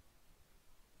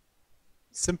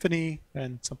 Symfony,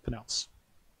 and something else.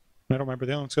 I don't remember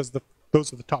the other ones because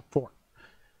those are the top 4.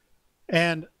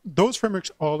 And those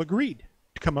frameworks all agreed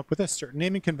to come up with a certain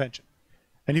naming convention.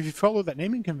 And if you follow that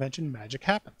naming convention, magic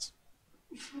happens.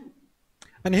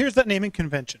 And here's that naming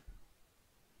convention.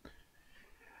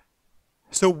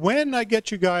 So when I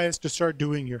get you guys to start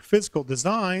doing your physical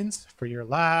designs for your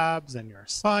labs and your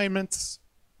assignments,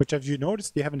 which as you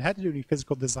noticed, you haven't had to do any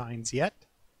physical designs yet,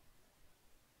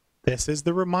 this is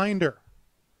the reminder.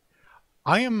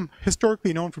 I am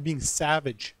historically known for being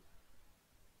savage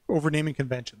over naming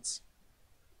conventions.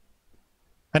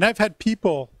 And I've had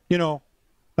people, you know,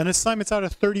 an assignment's out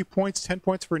of 30 points, 10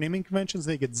 points for naming conventions,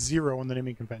 they get 0 on the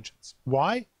naming conventions.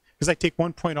 Why? Because I take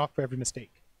 1 point off for every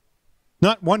mistake.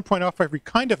 Not 1 point off for every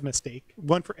kind of mistake,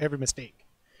 1 for every mistake.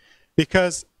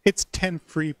 Because it's 10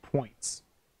 free points.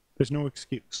 There's no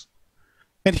excuse.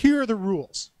 And here are the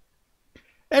rules.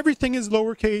 Everything is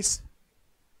lowercase,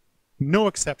 no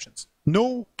exceptions.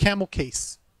 No camel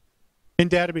case in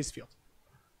database fields.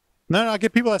 Now I'll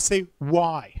get people that say,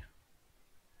 why?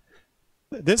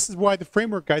 This is why the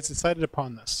framework guys decided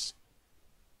upon this.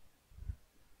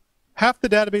 Half the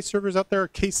database servers out there are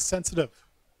case sensitive.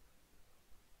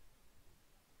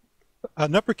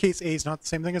 An uppercase A is not the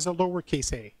same thing as a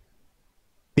lowercase a.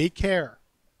 They care.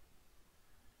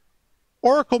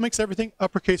 Oracle makes everything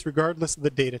uppercase regardless of the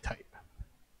data type.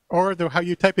 Or how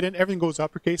you type it in, everything goes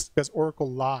uppercase because Oracle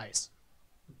lies.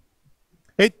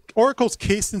 Oracle's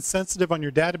case insensitive on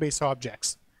your database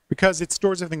objects because it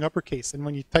stores everything uppercase. And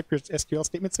when you type your SQL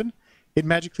statements in, it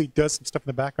magically does some stuff in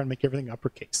the background, make everything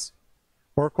uppercase.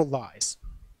 Oracle lies.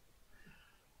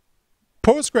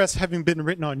 Postgres, having been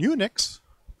written on Unix,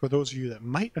 for those of you that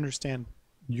might understand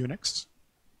Unix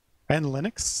and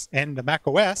Linux and the Mac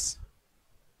OS,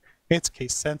 it's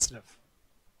case sensitive.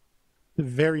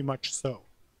 Very much so.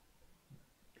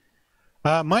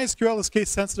 MySQL is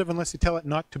case sensitive unless you tell it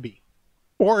not to be,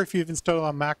 or if you've installed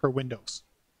on Mac or Windows.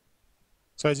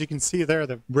 So as you can see there,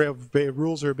 the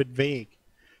rules are a bit vague.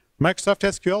 Microsoft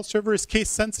SQL Server is case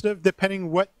sensitive depending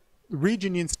what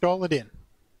region you install it in.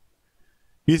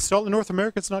 You install it in North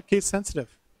America, it's not case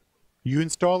sensitive. You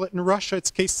install it in Russia,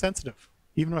 it's case sensitive.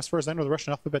 Even as far as I know, the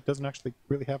Russian alphabet doesn't actually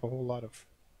really have a whole lot of,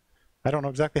 I don't know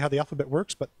exactly how the alphabet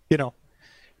works, but you know,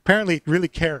 apparently it really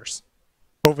cares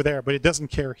over there, but it doesn't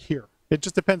care here. It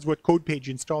just depends what code page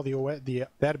you install the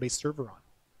database server on.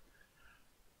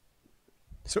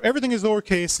 So everything is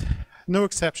lowercase, no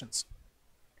exceptions.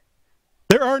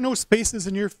 There are no spaces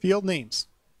in your field names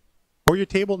or your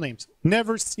table names.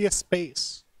 Never see a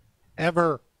space,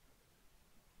 ever.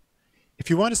 If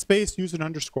you want a space, use an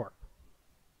underscore.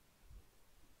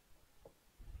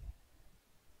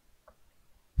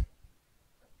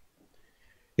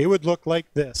 It would look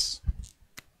like this.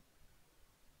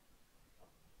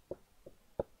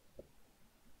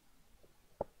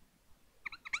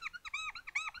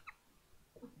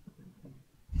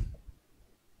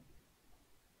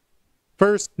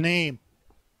 First name.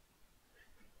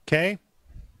 Okay?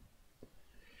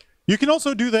 You can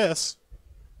also do this.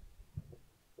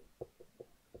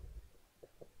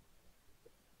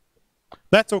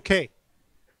 That's okay.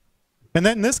 And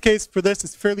then in this case, for this,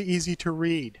 it's fairly easy to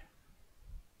read.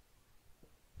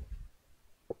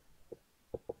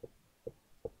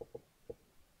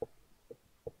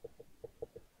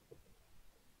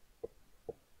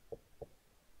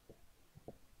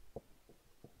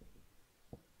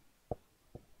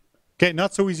 Okay,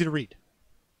 not so easy to read.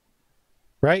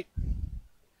 Right?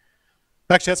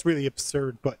 Actually, that's really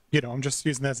absurd, but you know, I'm just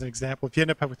using that as an example. If you end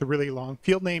up with a really long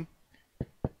field name,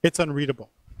 it's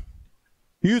unreadable.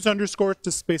 Use underscores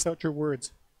to space out your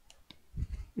words.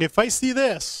 If I see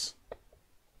this,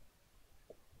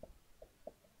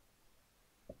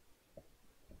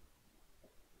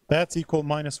 That's equal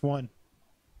 -1.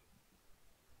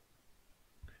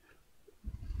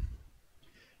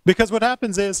 Because what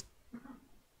happens is,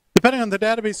 depending on the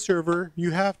database server,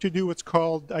 you have to do what's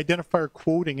called identifier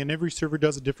quoting, and every server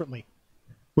does it differently,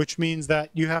 which means that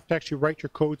you have to actually write your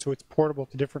code so it's portable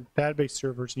to different database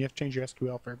servers, and you have to change your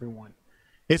SQL for every one.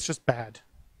 It's just bad.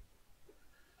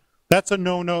 That's a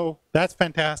no-no. That's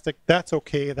fantastic. That's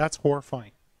okay. That's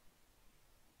horrifying.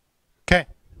 Okay.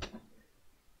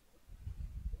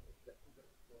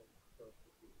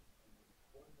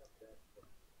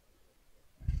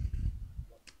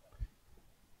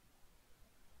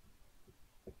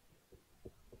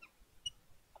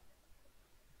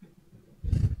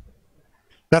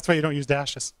 That's why you don't use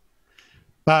dashes.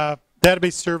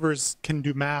 Database servers can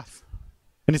do math,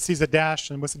 and it sees a dash,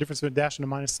 and what's the difference between a dash and a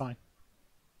minus sign?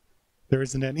 There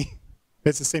isn't any.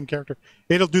 It's the same character.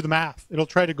 It'll do the math. It'll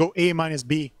try to go A minus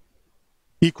B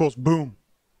equals boom.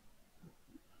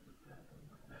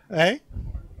 Eh?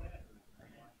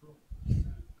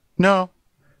 No.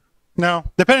 No.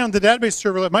 Depending on the database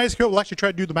server, MySQL will actually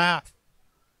try to do the math.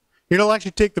 It'll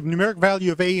actually take the numeric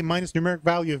value of A minus numeric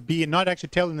value of B and not actually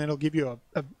tell them that it'll give you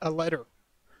a letter.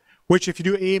 Which if you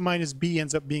do A minus B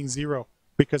ends up being 0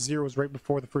 because 0 is right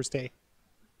before the first A.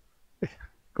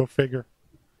 Go figure.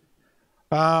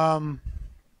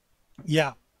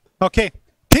 Yeah. Okay.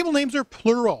 Table names are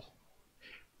plural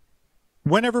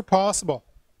whenever possible.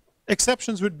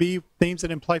 Exceptions would be names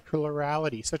that imply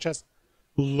plurality, such as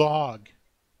log,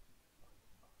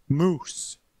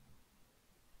 moose.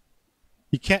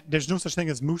 You can't, there's no such thing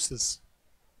as mooses.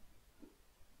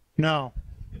 No.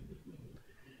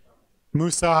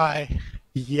 Moose eye,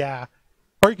 yeah.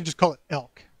 Or you can just call it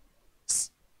elk,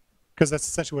 because that's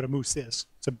essentially what a moose is.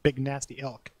 It's a big, nasty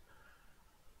elk.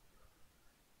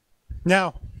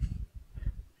 Now,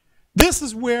 this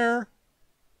is where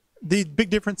the big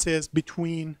difference is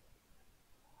between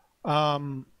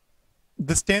the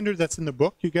standard that's in the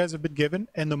book you guys have been given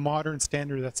and the modern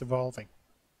standard that's evolving.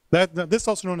 This is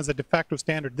also known as a de facto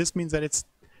standard. This means that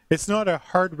it's not a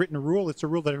hard written rule, it's a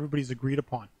rule that everybody's agreed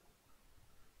upon.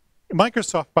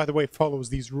 Microsoft, by the way, follows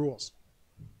these rules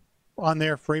on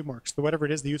their frameworks. So whatever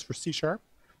it is they use for C#,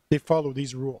 they follow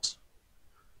these rules.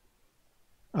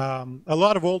 A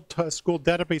lot of old school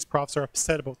database profs are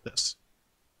upset about this.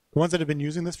 The ones that have been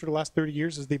using this for the last 30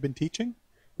 years as they've been teaching,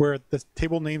 where the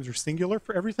table names are singular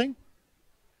for everything,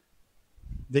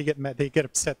 they get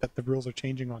upset that the rules are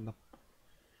changing on them.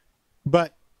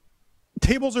 But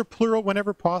tables are plural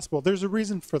whenever possible. There's a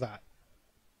reason for that.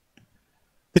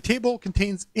 The table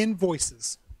contains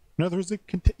invoices. In other words,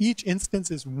 each instance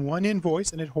is one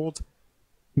invoice, and it holds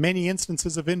many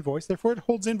instances of invoice. Therefore, it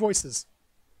holds invoices.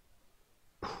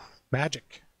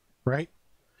 Magic, right?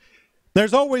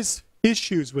 There's always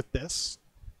issues with this.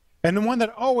 And the one that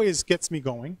always gets me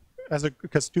going,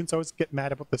 because students always get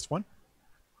mad about this one,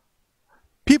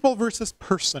 people versus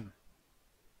person.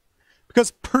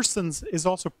 Because persons is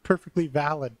also perfectly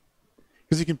valid.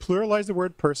 Because you can pluralize the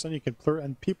word person, you can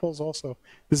and people's also.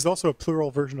 This is also a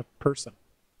plural version of person.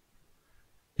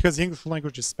 Because the English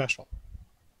language is special.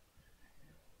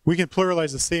 We can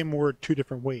pluralize the same word 2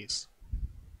 different ways.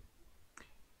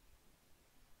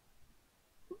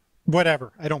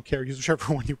 Whatever, I don't care. Use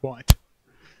whichever one you want.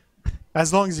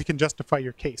 As long as you can justify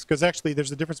your case. Because actually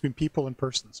there's a difference between people and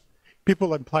persons.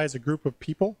 People implies a group of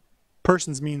people.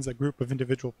 Persons means a group of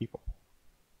individual people.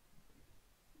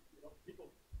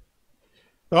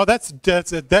 Oh, that's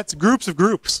groups of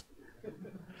groups,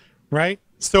 right?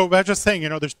 So I'm just saying,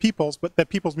 there's peoples, but that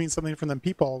peoples means something different than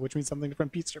people, which means something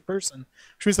different than person,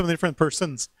 which means something different than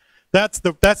persons. That's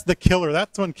the killer.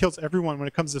 That's the one that kills everyone when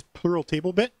it comes to this plural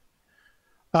table bit.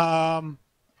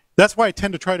 That's why I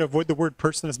tend to try to avoid the word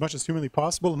person as much as humanly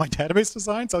possible in my database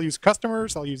designs. I'll use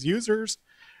customers, I'll use users,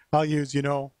 I'll use,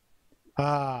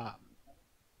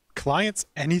 clients,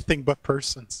 anything but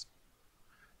persons.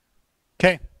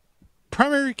 Okay.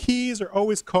 Primary keys are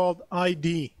always called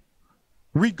ID,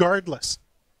 regardless.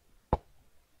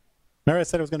 Remember I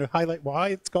said I was going to highlight why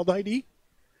it's called ID?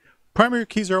 Primary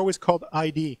keys are always called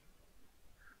ID.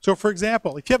 So for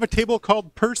example, if you have a table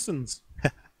called persons,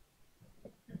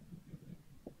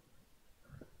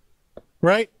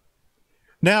 right?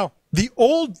 Now, the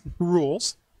old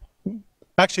rules,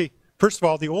 actually, first of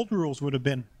all, the old rules would have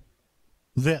been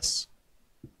this.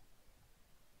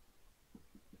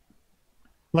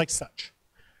 Like such.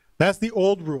 That's the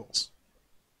old rules.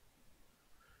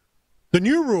 The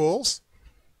new rules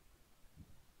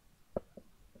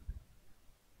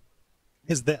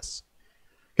is this.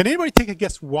 Can anybody take a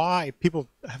guess why people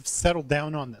have settled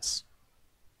down on this?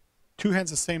 2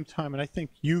 hands at the same time, and I think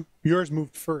yours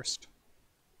moved first.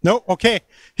 No, okay.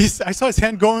 I saw his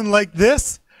hand going like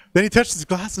this. Then he touched his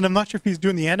glass, and I'm not sure if he's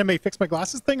doing the anime fix my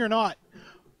glasses thing or not.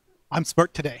 I'm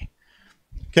smart today.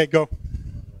 Okay, go.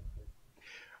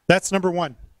 That's number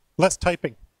one, less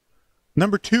typing.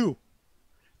 Number two,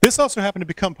 this also happened to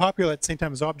become popular at the same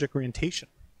time as object orientation.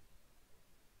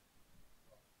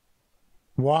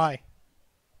 Why?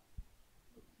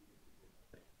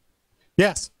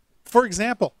 Yes. For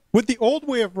example, with the old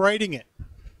way of writing it,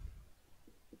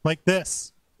 like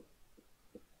this,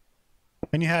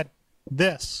 and you had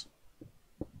this.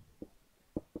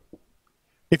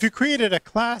 If you created a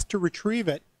class to retrieve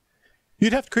it,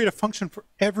 you'd have to create a function for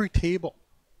every table,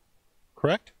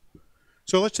 correct?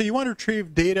 So let's say you want to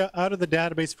retrieve data out of the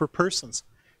database for persons.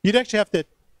 You'd actually have to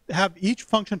have each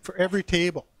function for every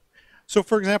table. So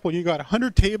for example, you got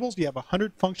 100 tables, you have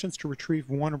 100 functions to retrieve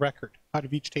one record out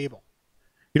of each table.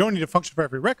 You don't need a function for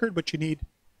every record, but you need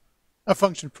a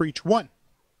function for each one.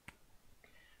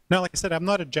 Now, like I said, I'm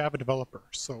not a Java developer,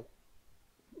 so,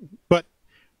 but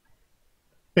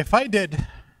if I did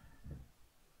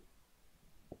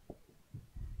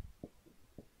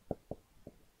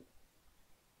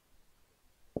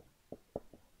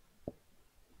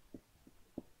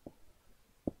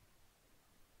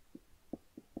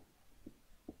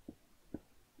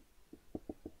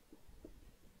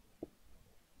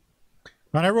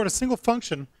and I wrote a single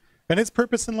function, and its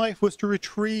purpose in life was to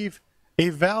retrieve a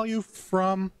value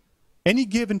from any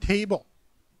given table,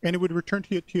 and it would return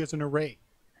to you as an array,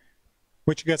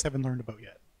 which you guys haven't learned about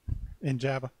yet in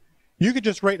Java. You could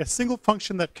just write a single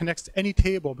function that connects to any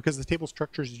table because the table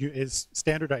structure is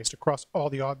standardized across all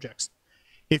the objects.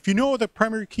 If you know the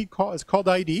primary key is called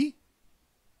ID,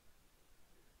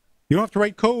 you don't have to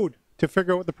write code to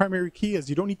figure out what the primary key is.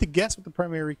 You don't need to guess what the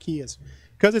primary key is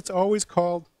because it's always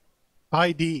called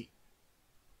ID.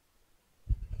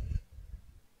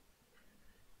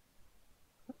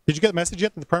 Did you get the message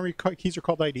yet that the primary keys are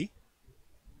called ID?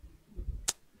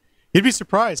 You'd be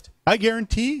surprised. I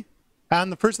guarantee on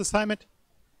the first assignment,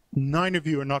 9 of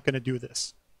you are not going to do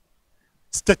this.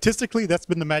 Statistically, that's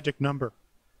been the magic number.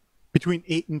 Between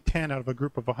 8 and 10 out of a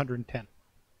group of 110.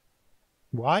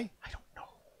 Why? I don't know.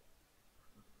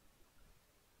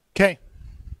 Okay.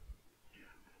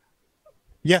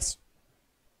 Yes.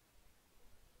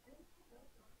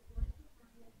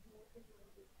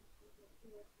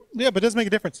 Yeah, but it does make a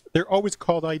difference. They're always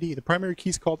called ID. The primary key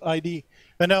is called ID.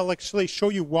 And I'll actually show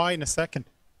you why in a second.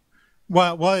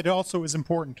 Why it also is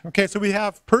important. Okay, so we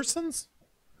have persons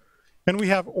and we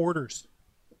have orders.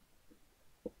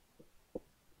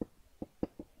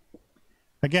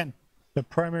 Again, the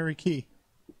primary key.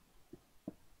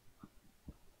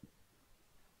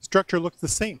 Structure looks the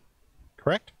same,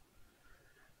 correct?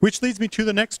 Which leads me to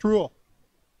the next rule.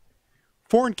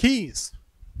 Foreign keys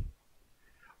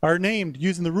are named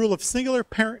using the rule of singular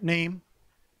parent name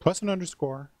plus an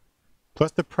underscore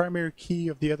plus the primary key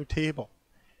of the other table.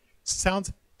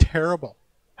 Sounds terrible.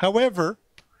 However,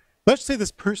 let's say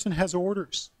this person has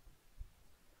orders.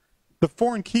 The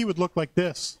foreign key would look like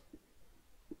this.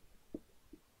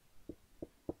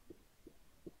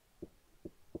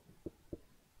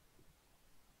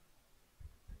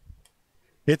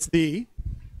 It's the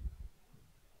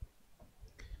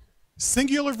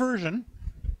singular version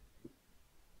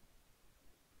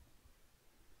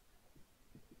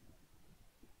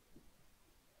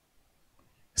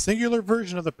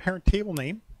of the parent table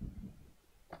name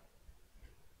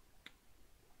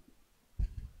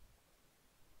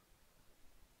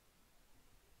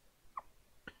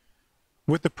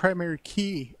with the primary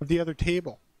key of the other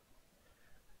table.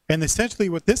 And essentially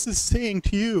what this is saying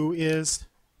to you is,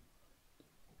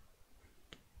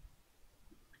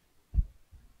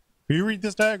 if you read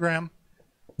this diagram,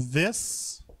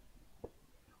 this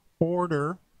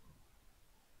order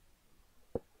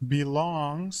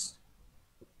belongs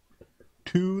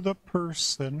to the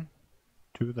person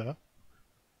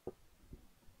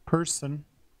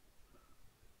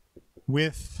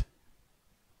with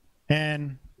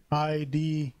an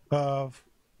ID of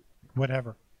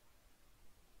whatever.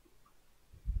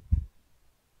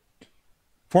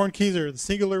 Foreign keys are the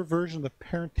singular version of the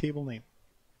parent table name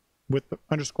with the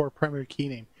underscore primary key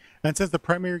name. And since the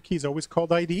primary key is always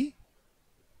called ID,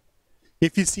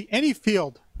 if you see any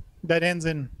field that ends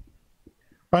in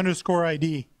underscore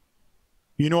ID,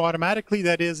 you know automatically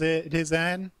that it's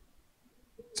a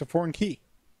foreign key.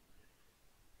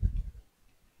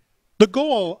 The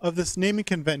goal of this naming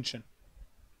convention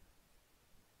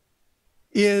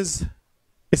is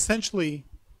essentially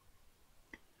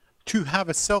to have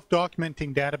a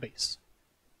self-documenting database.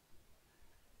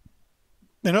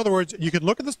 In other words, you can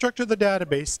look at the structure of the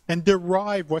database and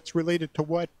derive what's related to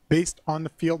what based on the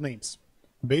field names.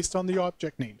 based on the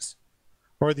object names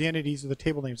or the entities or the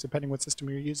table names, depending what system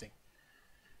you're using.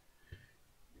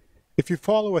 If you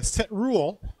follow a set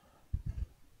rule,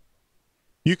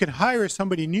 you can hire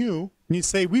somebody new and you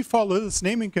say, we follow this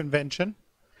naming convention.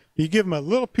 You give them a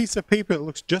little piece of paper that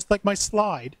looks just like my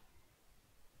slide,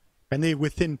 and they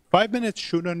within 5 minutes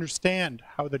should understand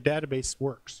how the database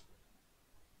works.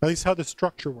 At least how the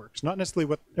structure works. Not necessarily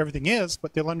what everything is,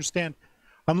 but they'll understand,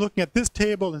 I'm looking at this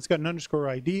table and it's got an underscore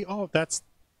ID. Oh, that's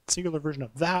a singular version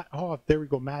of that. Oh, there we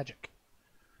go, magic.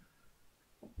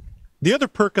 The other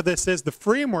perk of this is the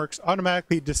frameworks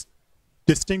automatically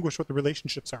distinguish what the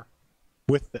relationships are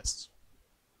with this.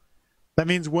 That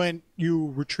means when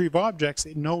you retrieve objects,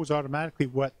 it knows automatically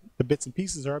what the bits and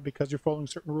pieces are because you're following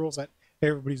certain rules that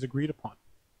everybody's agreed upon.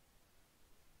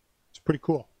 It's pretty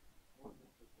cool.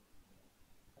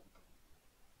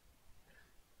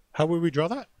 How would we draw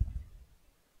that?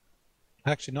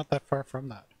 Actually, not that far from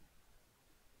that.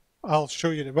 I'll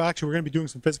show you. Well, actually, we're going to be doing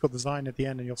some physical design at the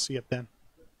end, and you'll see it then.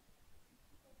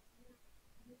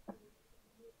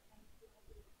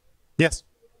 Yes?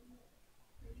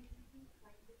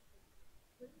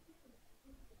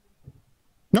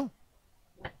 No.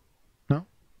 No.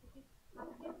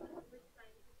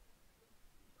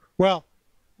 Well,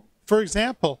 for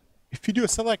example, if you do a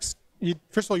select,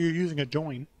 first of all, you're using a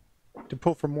join to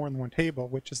pull from more than one table,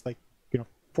 which is like,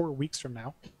 4 weeks from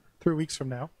now, 3 weeks from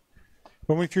now.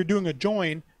 But if you're doing a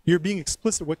join, you're being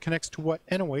explicit what connects to what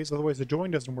anyways, otherwise the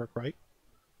join doesn't work right.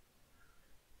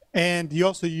 And you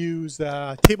also use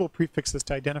table prefixes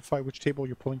to identify which table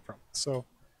you're pulling from. So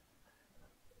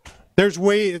there's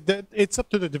it's up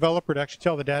to the developer to actually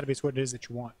tell the database what it is that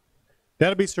you want.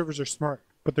 Database servers are smart,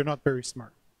 but they're not very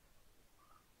smart.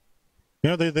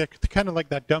 They're kind of like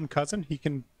that dumb cousin. He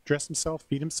can dress himself,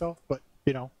 feed himself, but,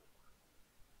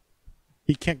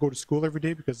 he can't go to school every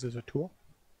day because there's a tool.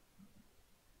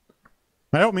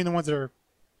 I don't mean the ones that are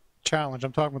challenged.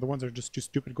 I'm talking about the ones that are just too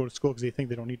stupid to go to school because they think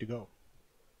they don't need to go.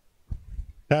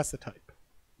 That's the type.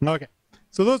 Okay,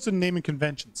 so those are naming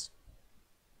conventions.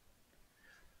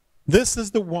 This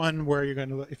is the one where you're going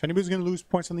to, if anybody's going to lose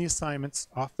points on the assignments,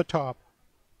 off the top,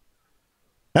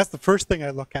 that's the first thing I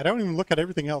look at. I don't even look at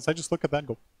everything else. I just look at that and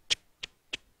go,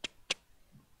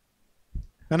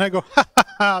 and I go, ha ha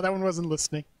ha, that one wasn't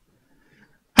listening.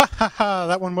 Ha ha ha,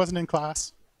 that one wasn't in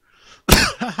class.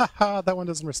 Ha ha ha, that one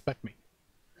doesn't respect me.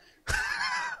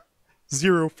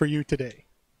 0 for you today.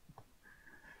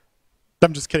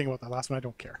 I'm just kidding about that last one. I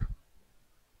don't care.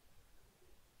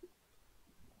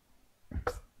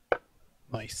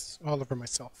 Nice. All over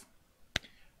myself.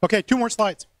 Okay, 2 more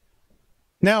slides.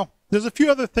 Now, there's a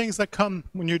few other things that come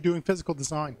when you're doing physical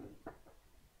design.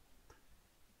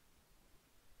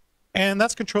 And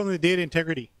that's controlling the data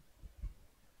integrity.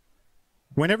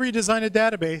 Whenever you design a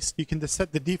database, you can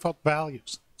set the default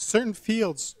values. Certain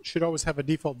fields should always have a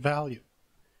default value.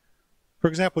 For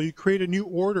example, you create a new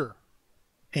order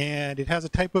and it has a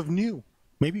type of new.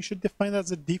 Maybe you should define that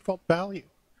as a default value.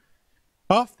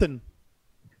 Often,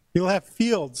 you'll have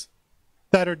fields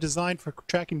that are designed for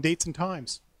tracking dates and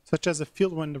times, such as a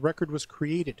field when the record was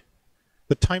created,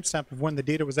 the timestamp of when the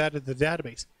data was added to the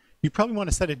database. You probably want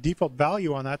to set a default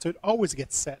value on that so it always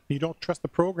gets set. You don't trust the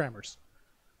programmers.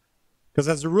 Because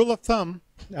as a rule of thumb,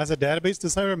 as a database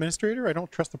designer administrator, I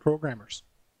don't trust the programmers.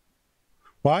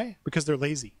 Why? Because they're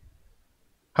lazy.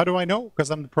 How do I know? Because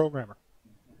I'm the programmer.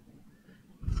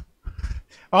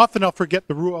 Often I'll forget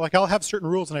the rule. Like I'll have certain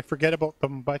rules and I forget about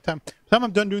them by the time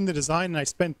I'm done doing the design and I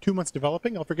spend 2 months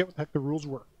developing, I'll forget what the heck the rules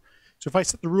were. So if I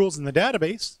set the rules in the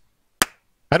database,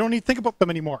 I don't need to think about them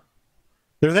anymore.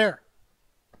 They're there.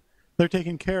 They're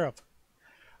taken care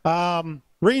of.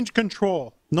 Range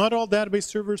control. Not all database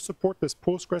servers support this.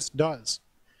 Postgres does.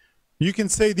 You can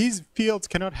say these fields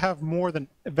cannot have more than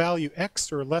value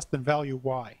X or less than value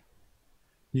Y.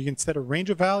 You can set a range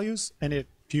of values, and if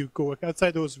you go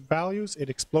outside those values, it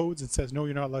explodes and says, no,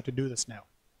 you're not allowed to do this now.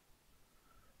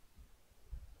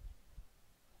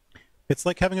 It's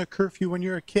like having a curfew when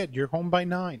you're a kid. You're home by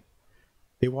 9.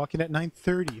 They walk in at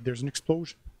 9:30. There's an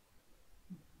explosion.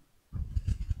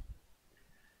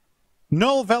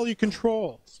 Null value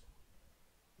controls.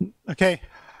 Okay,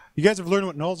 you guys have learned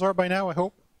what nulls are by now, I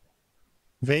hope.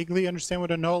 Vaguely understand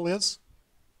what a null is,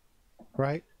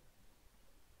 right?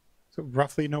 So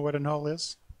roughly know what a null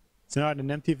is. It's not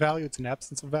an empty value, it's an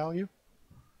absence of value.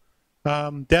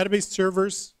 Database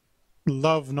servers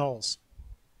love nulls.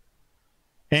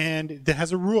 And it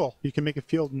has a rule. You can make a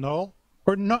field null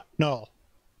or not null.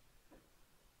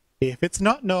 If it's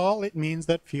not null, it means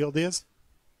that field is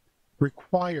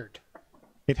required.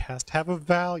 It has to have a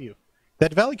value.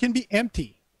 That value can be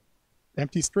empty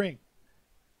string,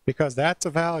 because that's a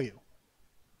value.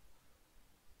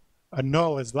 a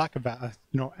null is lack of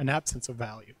an absence of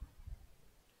value.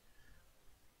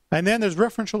 And then there's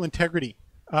referential integrity.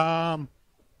 That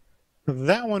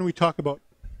one we talk about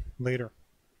later.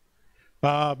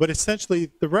 But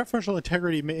essentially, the referential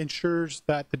integrity ensures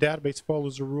that the database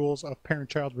follows the rules of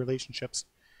parent-child relationships.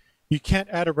 You can't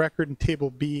add a record in table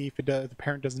B if the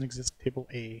parent doesn't exist in table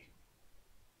A.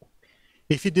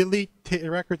 If you delete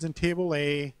records in table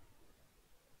A,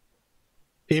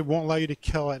 it won't allow you to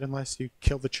kill it unless you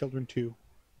kill the children too.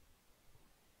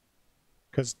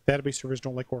 Because database servers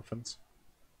don't like orphans.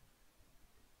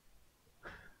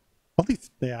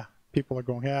 Yeah, people are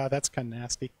going, yeah, that's kind of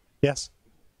nasty. Yes?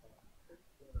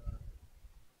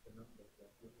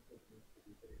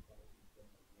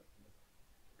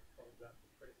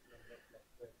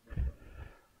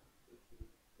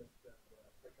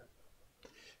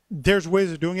 There's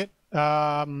ways of doing it.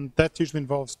 That usually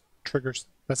involves triggers.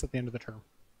 That's at the end of the term.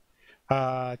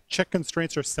 Check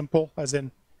constraints are simple, as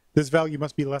in this value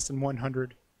must be less than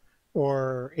 100,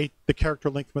 or the character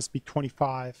length must be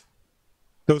 25.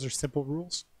 Those are simple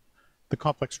rules. The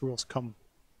complex rules come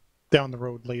down the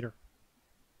road later.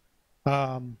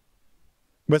 But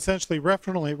essentially,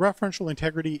 referential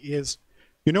integrity is,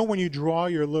 when you draw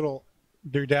your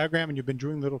diagram and you've been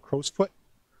doing little crow's foot,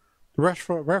 the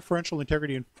referential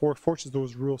integrity forces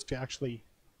those rules to actually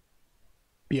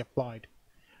be applied.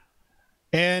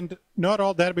 And not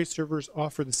all database servers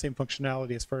offer the same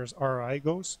functionality as far as RI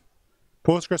goes.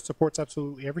 Postgres supports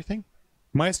absolutely everything.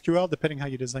 MySQL, depending how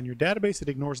you design your database, it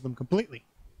ignores them completely.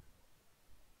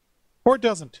 Or it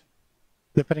doesn't,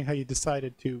 depending how you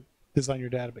decided to design your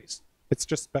database. It's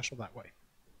just special that way.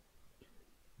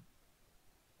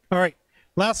 All right,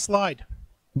 last slide.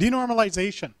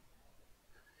 Denormalization.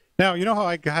 Now, you know how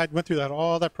I went through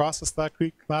all that process last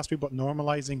week about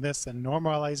normalizing this and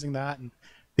normalizing that, and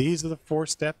these are the 4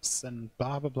 steps and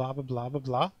blah, blah, blah, blah, blah, blah,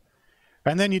 blah.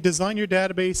 And then you design your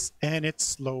database and it's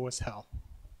slow as hell,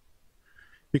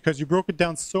 because you broke it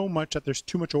down so much that there's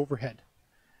too much overhead.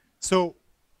 So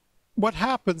what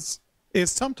happens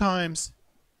is sometimes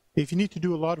if you need to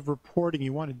do a lot of reporting,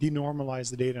 you want to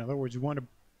denormalize the data. In other words, you want to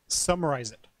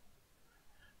summarize it.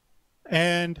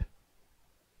 And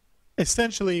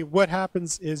essentially what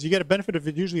happens is you get a benefit of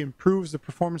it usually improves the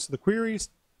performance of the queries.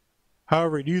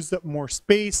 However, it uses up more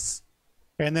space,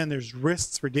 and then there's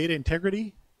risks for data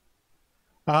integrity.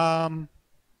 And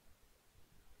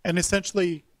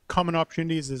essentially common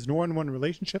opportunities is one-on-one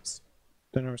relationships.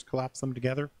 Then there's collapse them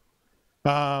together.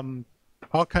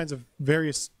 All kinds of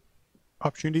various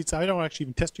opportunities. I don't actually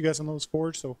even test you guys on those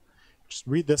 4, so just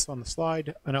read this on the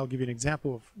slide, and I'll give you an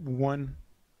example of one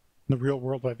in the real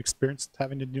world I've experienced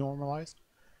having to denormalize.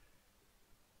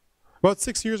 About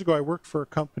 6 years ago, I worked for a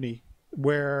company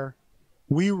where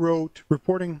we wrote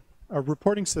a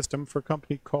reporting system for a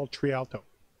company called Trialto.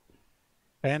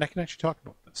 And I can actually talk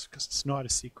about this because it's not a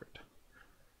secret.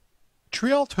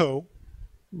 Trialto,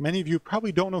 many of you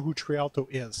probably don't know who Trialto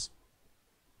is.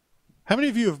 How many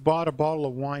of you have bought a bottle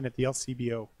of wine at the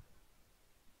LCBO?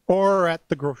 Or at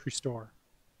the grocery store?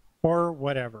 Or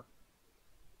whatever?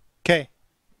 Okay.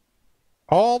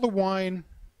 All the wine,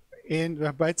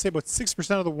 I'd say about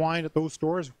 6% of the wine at those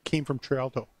stores came from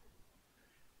Trialto.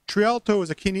 Trialto is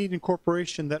a Canadian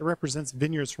corporation that represents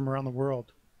vineyards from around the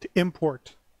world to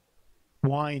import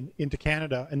wine into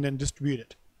Canada and then distribute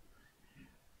it.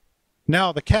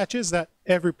 Now, the catch is that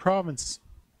every province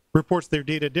reports their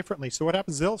data differently. So what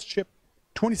happens is they'll ship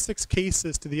 26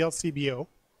 cases to the LCBO.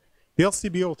 The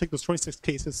LCBO will take those 26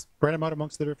 cases, spread them out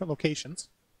amongst the different locations.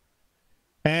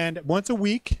 And once a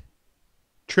week,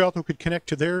 Trialto could connect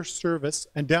to their service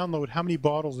and download how many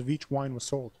bottles of each wine was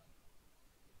sold.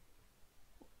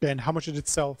 And how much did it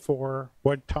sell for,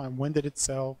 what time, when did it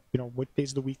sell, what days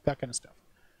of the week, that kind of stuff.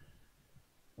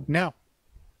 Now,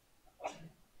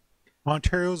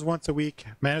 Ontario's once a week,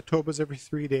 Manitoba's every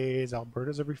 3 days,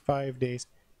 Alberta's every 5 days,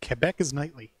 Quebec is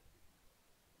nightly.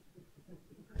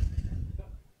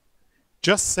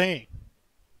 Just saying.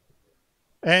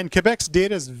 And Quebec's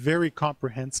data is very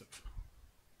comprehensive.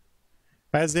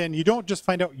 As in, you don't just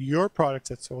find out your products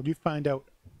that sold, you find out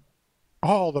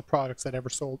all the products that ever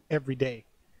sold every day,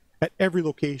 at every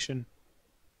location,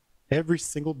 every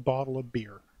single bottle of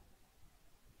beer,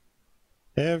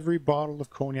 every bottle of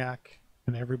cognac,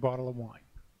 and every bottle of wine.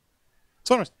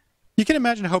 So anyways, you can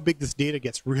imagine how big this data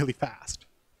gets really fast.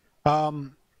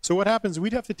 So what happens,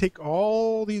 we'd have to take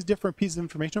all these different pieces of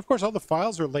information. Of course, all the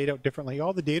files are laid out differently.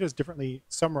 All the data is differently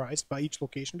summarized by each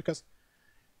location because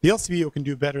the LCBO can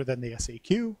do better than the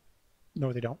SAQ.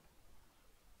 No, they don't.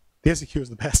 The SAQ is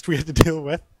the best we had to deal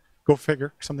with. Go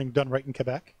figure, something done right in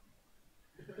Quebec.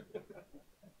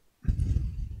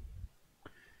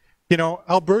 You know,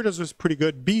 Alberta's was pretty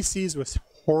good. BC's was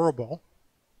horrible.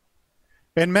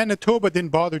 And Manitoba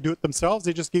didn't bother to do it themselves.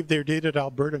 They just gave their data to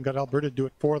Alberta and got Alberta to do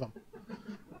it for them.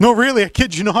 No, really, I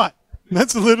kid you not.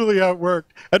 That's literally how it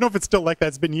worked. I don't know if it's still like that.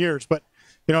 It's been years, but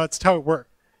you know, that's how it worked.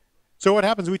 So what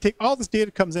happens, we take all this data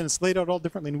comes in, it's laid out all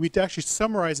differently, and we actually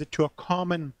summarize it to a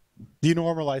common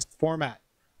denormalized format.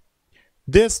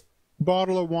 This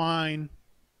bottle of wine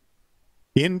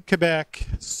in Quebec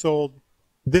sold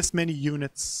this many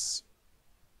units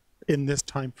in this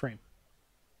time frame.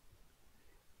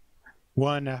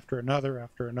 One after another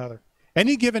after another.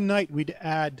 Any given night, we'd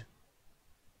add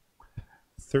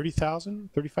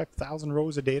 30,000, 35,000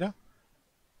 rows of data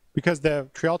because the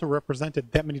Trialto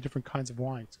represented that many different kinds of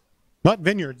wines. Not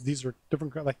vineyards, these are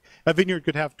different, like a vineyard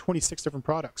could have 26 different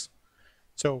products.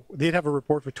 So they'd have a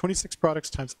report for 26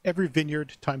 products times every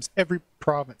vineyard times every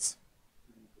province.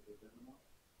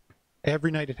 Every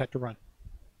night it had to run.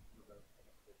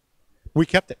 We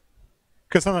kept it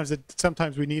because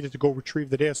sometimes we needed to go retrieve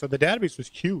the data. So the database was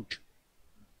huge.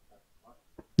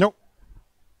 Nope,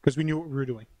 because we knew what we were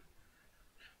doing.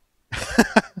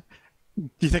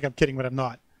 You think I'm kidding, but I'm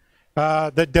not.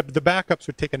 The backups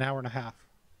would take an hour and a half.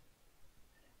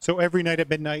 So every night at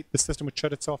midnight, the system would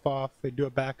shut itself off. They'd do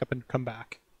a backup and come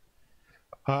back.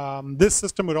 This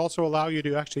system would also allow you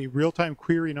to actually real-time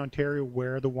query in Ontario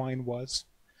where the wine was.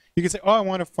 You can say, oh, I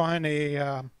want to find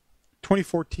a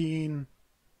 2014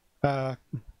 Cabernet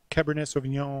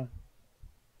Sauvignon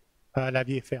La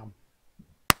Vieille Ferme.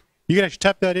 You can actually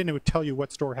type that in, and it would tell you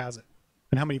what store has it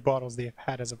and how many bottles they have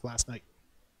had as of last night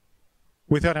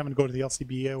without having to go to the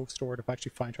LCBO store to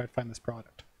actually try to find this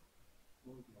product.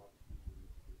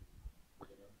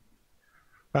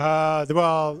 Well,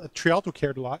 Trialto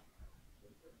cared a lot.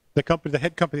 The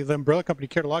head company, the umbrella company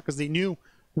cared a lot because they knew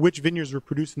which vineyards were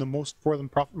producing the most for them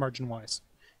profit margin wise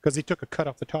because they took a cut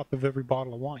off the top of every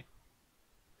bottle of wine.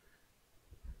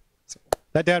 So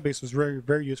that database was very,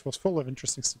 very useful. It's full of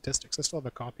interesting statistics. I still have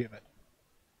a copy of it,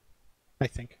 I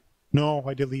think. No,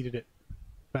 I deleted it.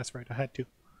 That's right, I had to.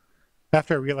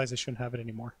 After I realized I shouldn't have it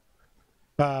anymore.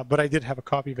 But I did have a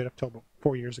copy of it up till about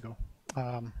 4 years ago.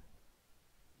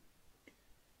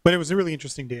 But it was really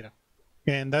interesting data.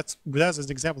 And that's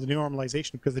an example of the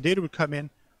normalization because the data would come in,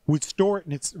 we'd store it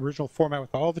in its original format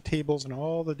with all the tables and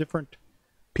all the different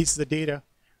pieces of data,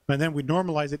 and then we'd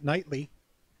normalize it nightly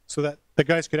so that the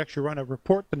guys could actually run a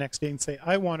report the next day and say,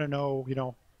 I want to know, you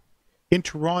know, in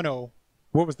Toronto,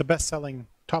 what was the best-selling,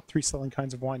 top 3 selling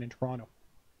kinds of wine in Toronto?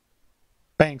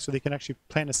 Bang, so they can actually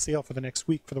plan a sale for the next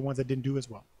week for the ones that didn't do as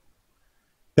well.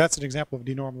 That's an example of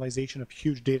denormalization of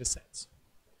huge data sets.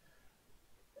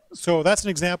 So that's an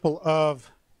example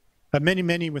of a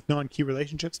many with non-key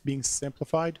relationships being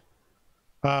simplified.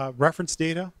 Reference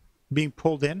data being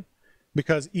pulled in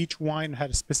because each wine had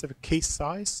a specific case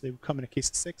size. They would come in a case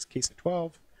of 6, case of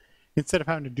 12. Instead of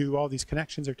having to do all these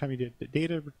connections every time you did the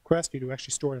data request, you do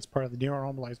actually store it as part of the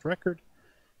denormalized record.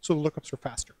 So the lookups are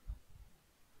faster.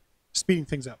 Speeding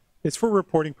things up. It's for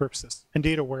reporting purposes and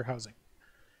data warehousing.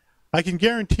 I can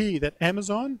guarantee that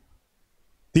Amazon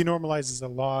denormalizes a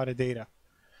lot of data.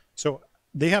 So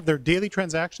they have their daily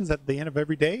transactions at the end of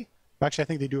every day. Actually, I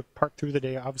think they do it part through the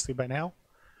day, obviously, by now.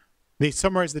 They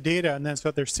summarize the data, and then so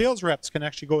that their sales reps can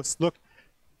actually go look,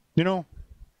 you know,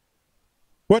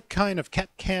 what kind of cat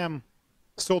cam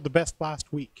sold the best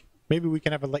last week? Maybe we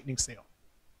can have a lightning sale.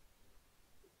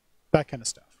 That kind of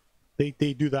stuff. They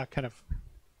do that kind of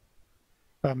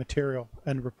material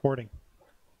and reporting.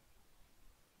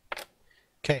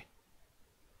 Okay.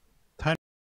 Time.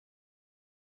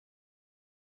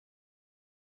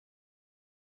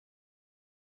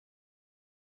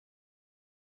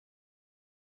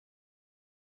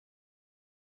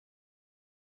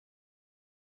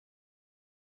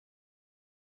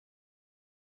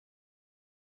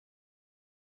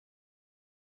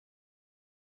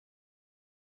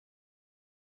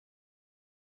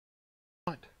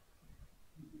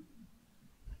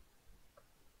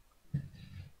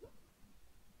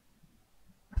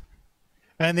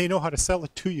 And they know how to sell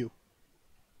it to you.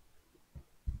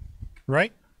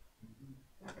 Right?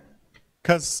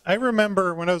 Because I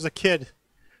remember when I was a kid,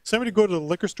 somebody would go to the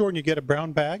liquor store and you get a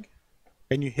brown bag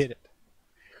and you hit it.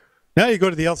 Now you go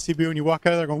to the LCBO and you walk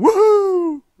out of there going,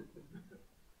 woohoo!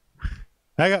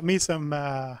 I got me some,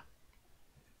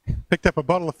 picked up a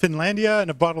bottle of Finlandia and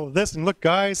a bottle of this, and look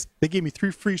guys, they gave me 3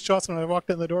 free shots when I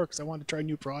walked in the door because I wanted to try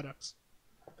new products.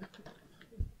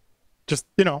 Just,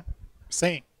 you know,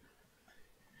 saying.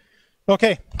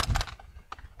 Okay,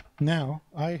 now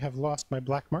I have lost my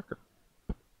black marker.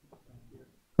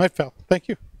 I fell, thank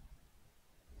you.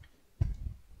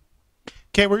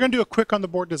 Okay, we're going to do a quick on the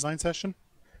board design session.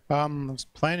 I was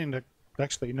planning to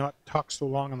actually not talk so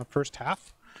long on the first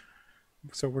half,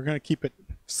 so we're going to keep it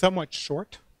somewhat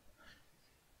short.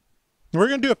 We're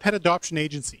going to do a pet adoption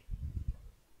agency.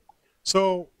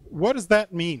 So what does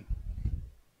that mean?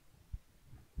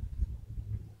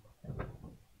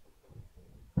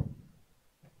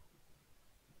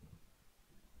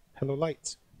 Hello,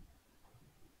 lights.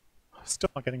 Still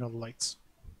not getting all the lights.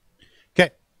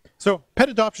 Okay, so pet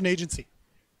adoption agency.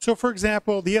 So for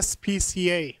example, the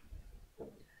SPCA,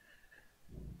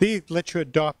 they let you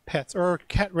adopt pets, or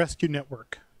cat rescue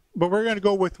network. But we're going to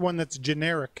go with one that's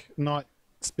generic, not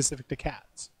specific to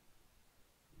cats.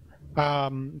 So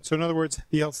in other words,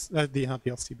 not the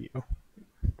LCBO,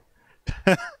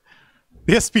 the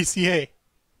SPCA.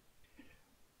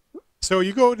 So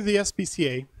you go to the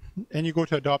SPCA and you go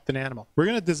to adopt an animal. We're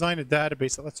going to design a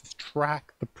database that lets us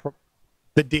track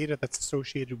the data that's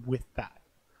associated with that.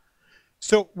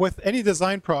 So with any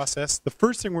design process, the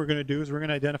first thing we're going to do is we're going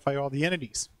to identify all the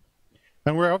entities.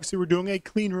 And we're doing a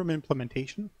clean room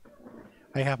implementation.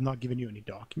 I have not given you any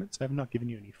documents. I have not given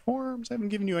you any forms. I haven't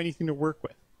given you anything to work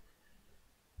with.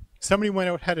 Somebody went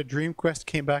out, had a dream quest,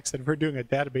 came back, said, we're doing a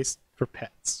database for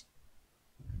pets.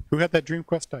 Who had that dream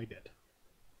quest? I did.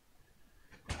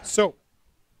 So,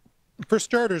 for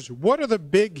starters, what are the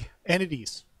big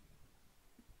entities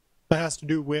that has to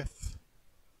do with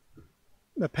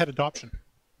the pet adoption?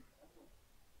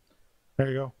 There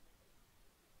you go.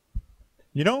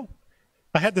 You know,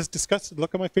 I had this disgusted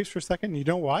look on my face for a second. You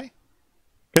know why?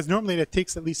 Because normally it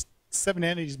takes at least 7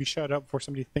 entities to be shut up before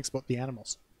somebody thinks about the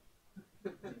animals.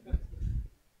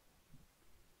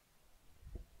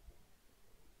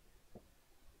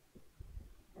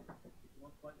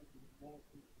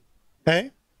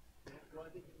 Hey?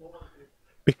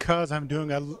 Because I'm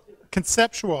doing a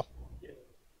conceptual.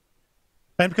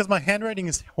 And because my handwriting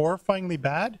is horrifyingly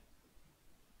bad,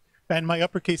 and my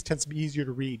uppercase tends to be easier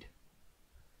to read.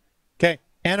 Okay,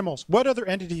 animals. What other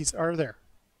entities are there?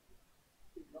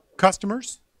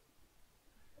 Customers?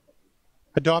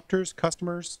 Adopters?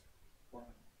 Customers?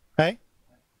 Hey?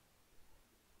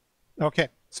 Okay,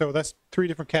 so that's 3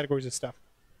 different categories of stuff.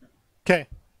 Okay.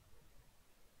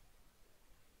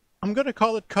 I'm going to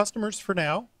call it customers for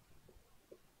now.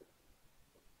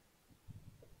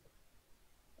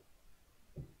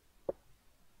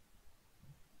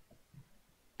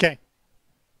 Okay.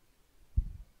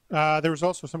 There was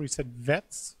also somebody who said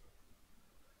vets.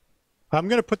 I'm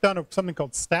going to put down something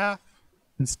called staff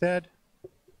instead.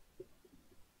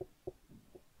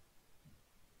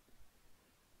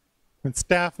 And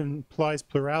staff implies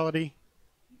plurality.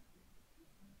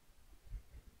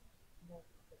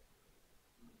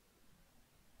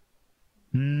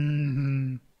 Okay,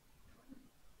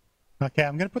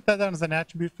 I'm going to put that down as an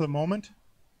attribute for the moment.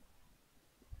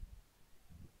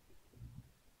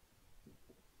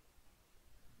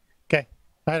 Okay,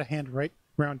 I had a hand right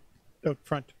around out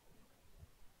front.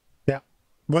 Yeah,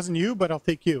 wasn't you, but I'll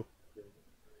take you.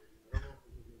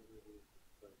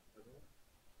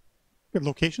 Good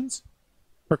locations?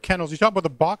 Or kennels? You talking about the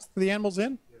box that the animal's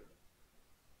in?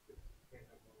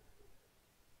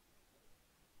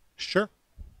 Sure.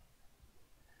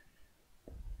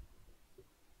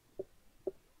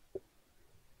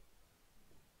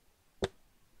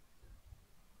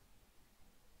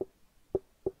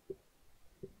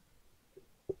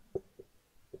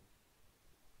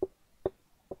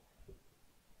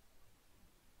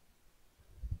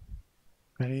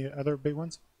 Any other big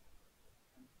ones?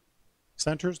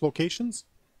 Centers, locations?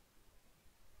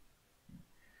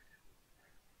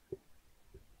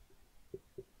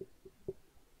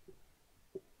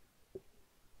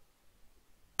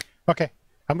 Okay,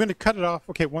 I'm going to cut it off.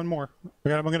 Okay, one more.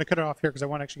 I'm going to cut it off here because I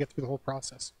want to actually get through the whole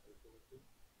process.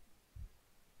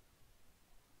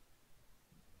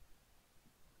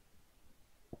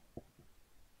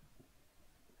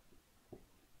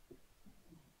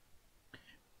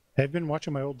 Have you been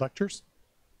watching my old lectures?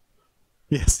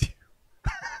 Yes.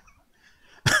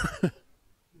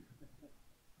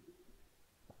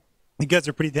 You guys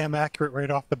are pretty damn accurate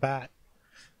right off the bat.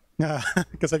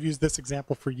 Because I've used this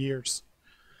example for years.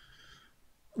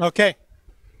 Okay.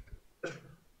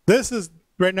 This is,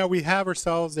 right now we have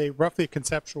ourselves a roughly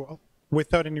conceptual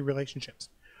without any relationships.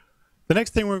 The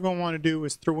next thing we're going to want to do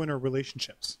is throw in our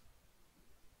relationships.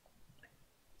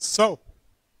 So,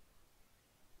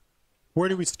 where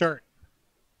do we start?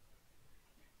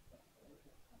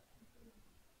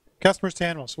 Customers to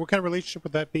animals. What kind of relationship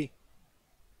would that be?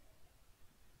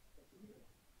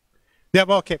 Yeah,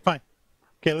 well, okay, fine.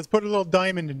 Okay, let's put a little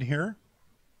diamond in here.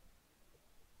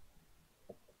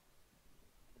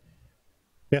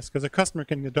 Yes, because a customer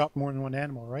can adopt more than one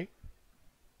animal, right?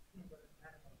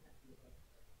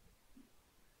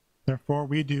 Therefore,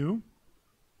 we do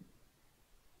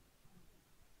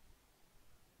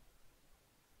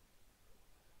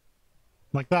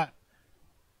like that.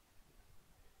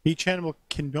 Each animal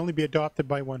can only be adopted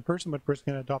by one person, but a person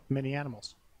can adopt many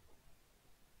animals.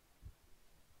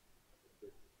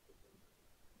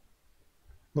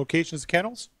 Locations of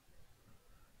kennels?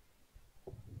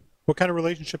 What kind of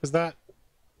relationship is that?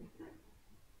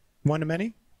 One to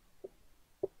many?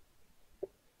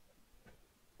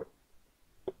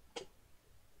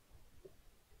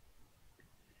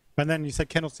 And then you said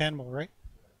kennels to animal, right?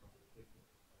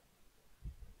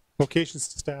 Locations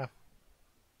to staff.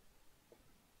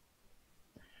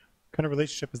 What kind of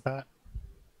relationship is that?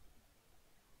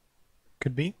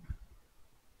 Could be.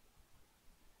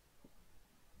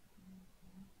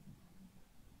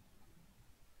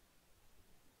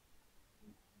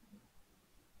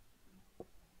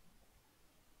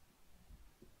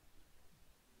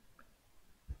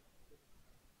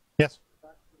 Yes.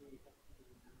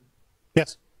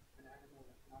 Yes.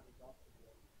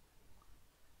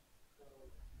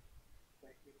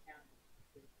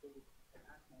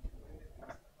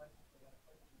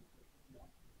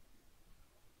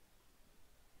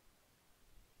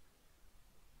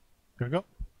 There we go.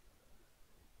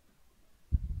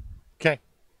 Okay.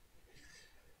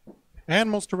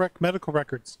 Animals to medical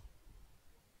records.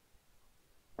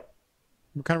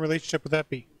 What kind of relationship would that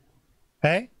be?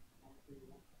 Hey?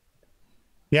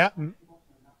 Yeah.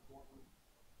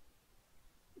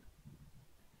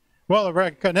 Well,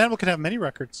 an animal can have many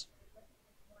records.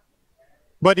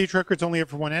 But each record's only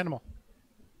for one animal.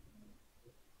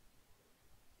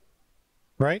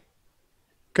 Right?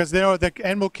 Because they know the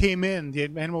animal came in, the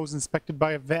animal was inspected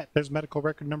by a vet. There's medical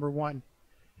record number 1.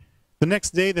 The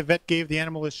next day, the vet gave the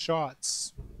animal his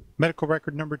shots. Medical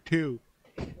record number 2.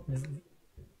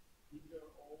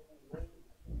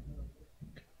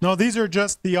 No, these are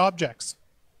just the objects.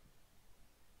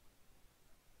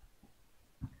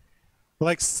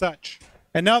 Like such.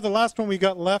 And now the last one we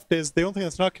got left is the only thing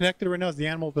that's not connected right now is the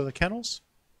animal to the kennels.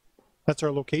 That's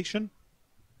our location.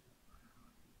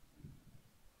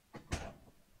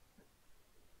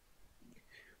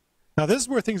 Now this is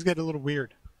where things get a little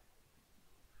weird.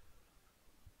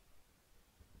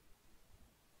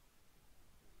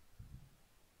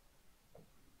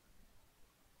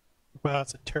 Wow,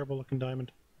 that's a terrible looking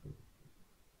diamond.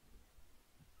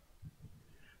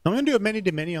 I'm going to do a many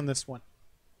to many on this one.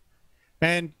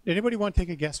 And anybody want to take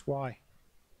a guess why?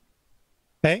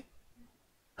 Hey?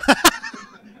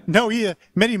 No, yeah,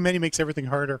 many makes everything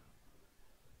harder.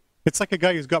 It's like a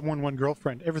guy who's got one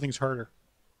girlfriend. Everything's harder.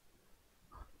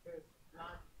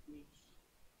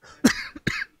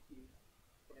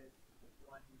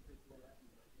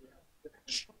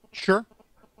 Sure.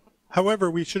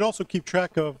 However, we should also keep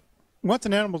track of, once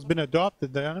an animal's been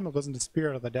adopted, the animal doesn't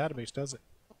disappear out of the database, does it?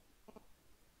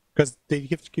 Because they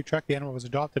have to keep track the animal was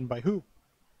adopted and by who.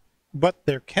 But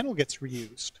their kennel gets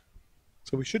reused.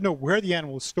 So we should know where the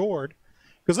animal is stored.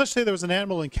 Because let's say there was an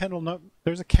animal in kennel,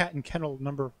 there's a cat in kennel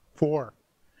number 4.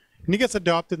 And he gets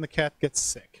adopted and the cat gets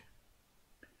sick.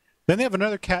 Then they have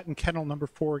another cat in kennel number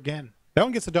 4 again. That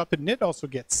one gets adopted and it also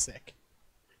gets sick.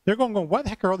 They're going, why the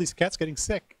heck are all these cats getting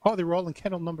sick? Oh, they were all in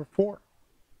kennel number 4.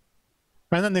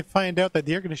 And then they find out that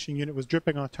the air conditioning unit was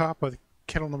dripping on top of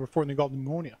kennel number 4 and they got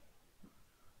pneumonia.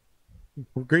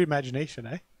 Great imagination,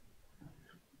 eh?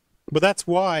 But that's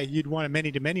why you'd want a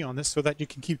many-to-many on this, so that you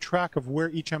can keep track of where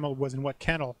each animal was in what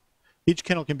kennel. Each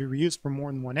kennel can be reused for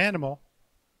more than one animal.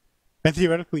 And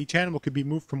theoretically, each animal could be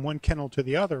moved from one kennel to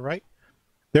the other, right?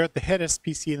 They're at the head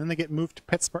SPC, and then they get moved to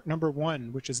PetSmart number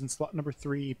 1, which is in slot number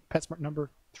 3, PetSmart number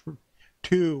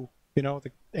 2. You know,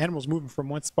 the animal's moving from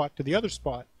one spot to the other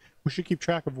spot. We should keep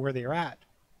track of where they are at.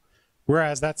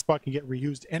 Whereas that spot can get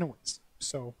reused anyways.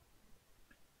 So,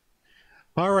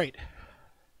 all right.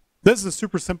 This is a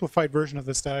super simplified version of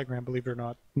this diagram, believe it or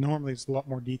not. Normally it's a lot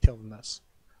more detailed than this.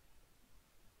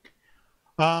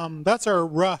 That's our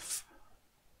rough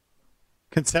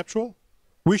conceptual.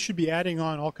 We should be adding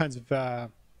on all kinds of a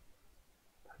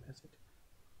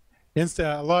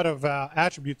lot of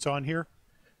attributes on here.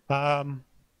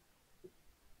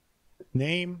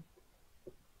 Name,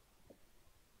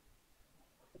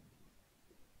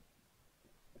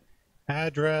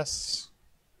 address,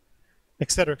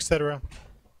 etc., etc.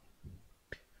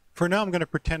 For now, I'm going to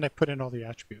pretend I put in all the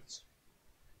attributes.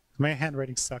 My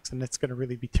handwriting sucks, and it's going to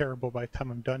really be terrible by the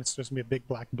time I'm done. It's just going to be a big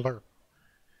black blur.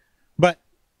 But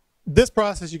this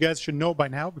process you guys should know by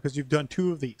now because you've done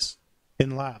 2 of these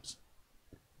in labs.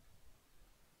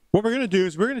 What we're going to do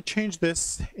is we're going to change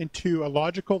this into a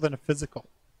logical, then a physical.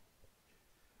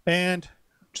 And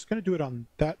I'm just going to do it on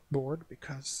that board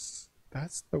because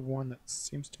That's the one that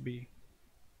seems to be,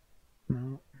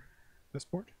 no, this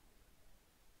board?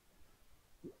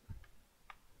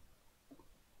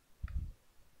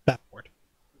 That board.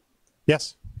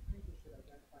 Yes?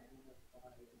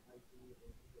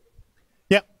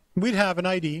 Yeah, we'd have an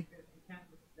ID.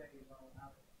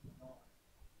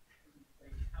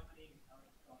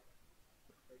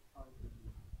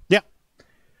 Yeah,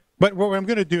 but what I'm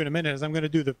going to do in a minute is I'm going to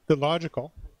do the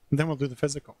logical, and then we'll do the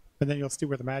physical, and then you'll see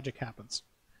where the magic happens.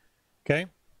 Okay?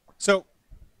 So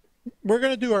we're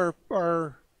going to do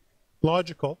our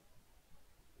logical.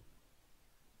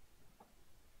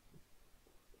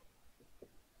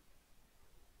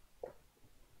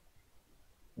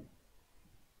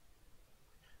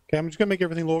 Okay, I'm just going to make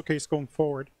everything lowercase going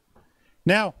forward.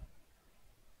 Now,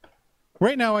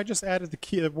 right now I just added the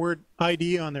key, the word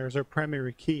ID on there as our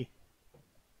primary key.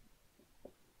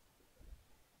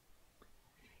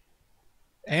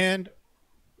 And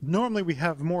normally we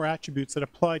have more attributes that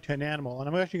apply to an animal, and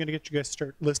I'm actually going to get you guys to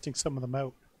start listing some of them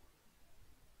out.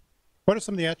 What are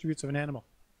some of the attributes of an animal?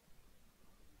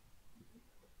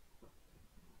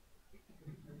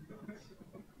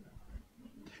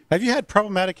 Have you had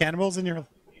problematic animals in your...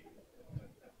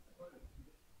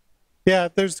 Yeah,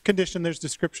 there's condition, there's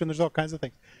description, there's all kinds of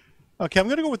things. Okay, I'm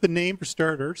going to go with the name for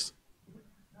starters,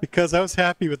 because I was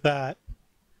happy with that.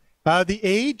 The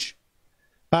age,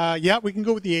 yeah, we can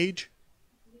go with the age.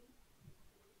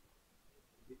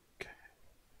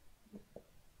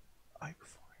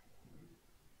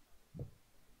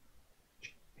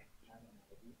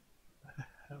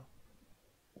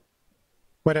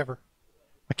 Whatever.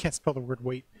 I can't spell the word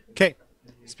weight. Okay,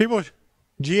 so people,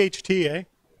 GHT, eh?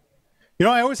 You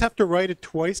know, I always have to write it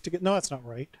twice to get, no, that's not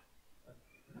right.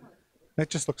 That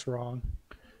just looks wrong.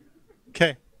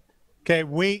 Okay, okay,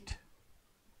 weight,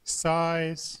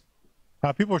 size.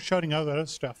 People are shouting out other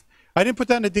stuff. I didn't put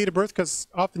that in the date of birth because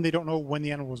often they don't know when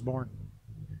the animal was born.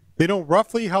 They know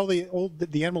roughly how old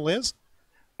the animal is,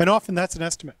 and often that's an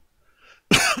estimate.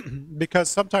 Because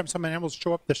sometimes some animals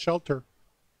show up at the shelter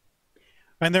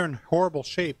and they're in horrible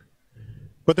shape,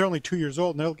 but they're only 2 years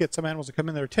old, and they'll get some animals that come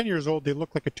in that are 10 years old, they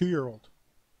look like a 2-year-old.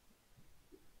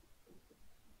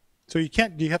 So you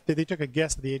can't, they took a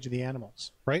guess at the age of the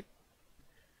animals, right?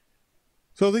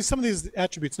 So some of these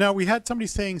attributes. Now we had somebody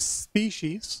saying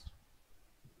species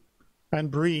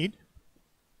and breed.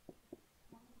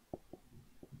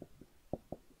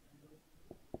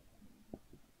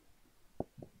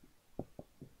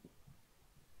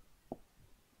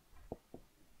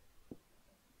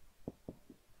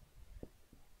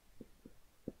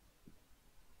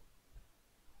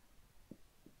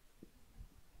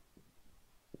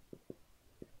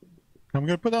 I'm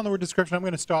going to put down the word description. I'm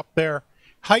going to stop there.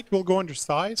 Height will go under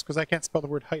size because I can't spell the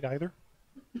word height either.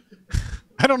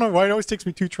 I don't know why it always takes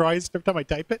me 2 tries every time I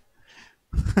type it.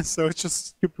 So it's just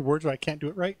stupid words where I can't do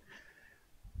it right.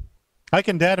 I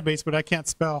can database, but I can't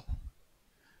spell.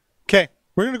 Okay,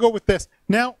 we're going to go with this.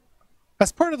 Now,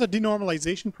 as part of the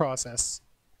denormalization process,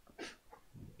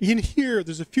 in here,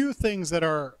 there's a few things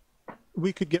that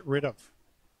we could get rid of,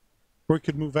 or we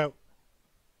could move out.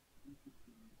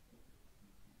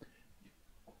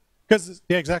 Because,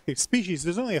 yeah, exactly. Species,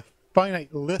 there's only a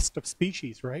finite list of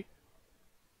species, right?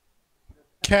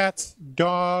 Cats,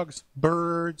 dogs,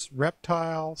 birds,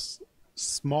 reptiles,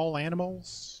 small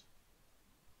animals,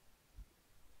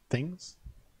 things.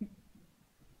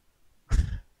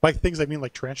 By things, I mean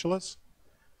like tarantulas.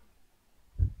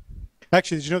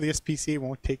 Actually, did you know the SPCA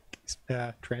won't take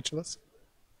tarantulas?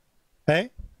 Hey?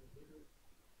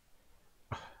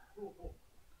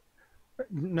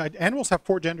 Animals have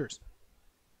 4 genders.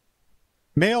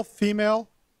 Male, female,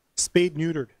 spayed,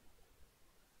 neutered.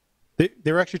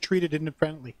 They're actually treated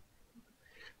independently.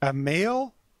 A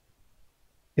male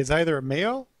is either a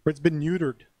male or it's been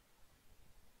neutered.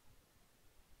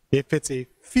 If it's a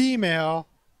female,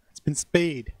 it's been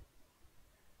spayed.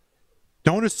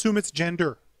 Don't assume it's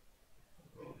gender.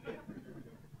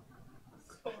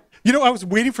 You know, I was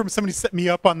waiting for somebody to set me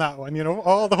up on that one, you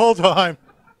know, the whole time.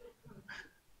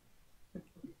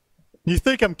 You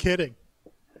think I'm kidding.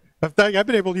 I've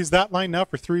been able to use that line now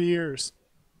for 3 years.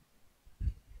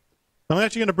 I'm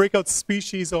actually going to break out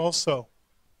species also.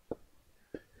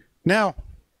 Now,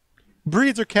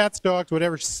 breeds are cats, dogs,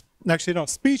 whatever. Actually, no,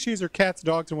 species are cats,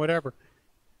 dogs, and whatever.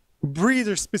 Breeds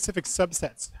are specific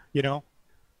subsets, you know.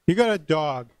 You got a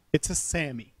dog. It's a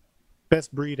Sammy.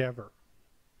 Best breed ever.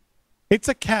 It's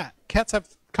a cat. Cats have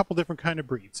a couple different kind of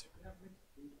breeds.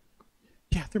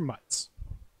 Yeah, they're mutts.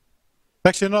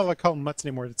 Actually, I'm not allowed to call them mutts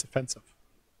anymore. It's offensive.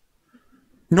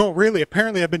 No, really.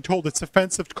 Apparently, I've been told it's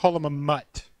offensive to call them a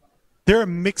mutt. They're a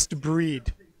mixed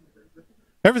breed.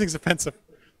 Everything's offensive.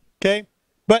 Okay,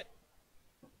 but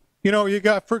you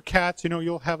got for cats,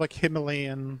 you'll have like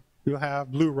Himalayan, you'll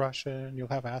have Blue Russian, you'll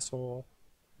have Asshole.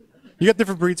 You got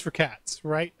different breeds for cats,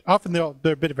 right? Often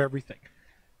they're a bit of everything.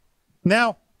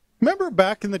 Now, remember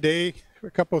back in the day,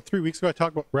 a 3 weeks ago, I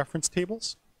talked about reference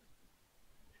tables?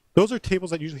 Those are tables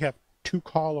that usually have 2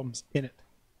 columns in it.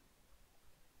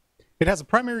 It has a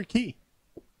primary key.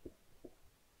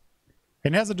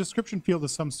 And has a description field of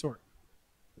some sort.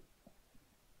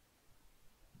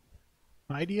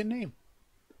 ID and name.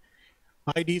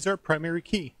 IDs are primary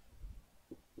key.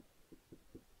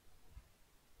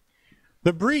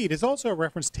 The breed is also a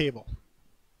reference table.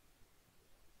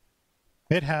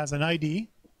 It has an ID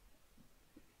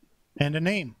and a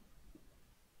name.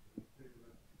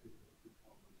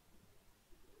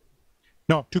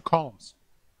 No, 2 columns.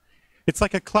 It's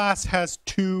like a class has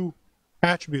 2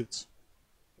 attributes.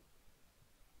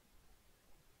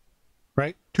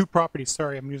 Right? 2 properties.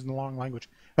 Sorry, I'm using the long language.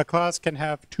 A class can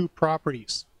have 2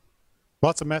 properties.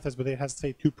 Lots of methods, but it has to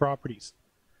say 2 properties.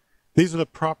 These are the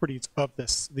properties of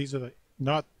this. These are the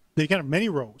not. They can have many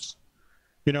rows.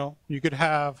 You could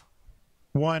have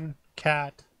 1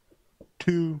 cat,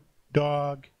 2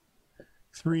 dog,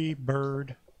 3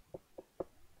 bird.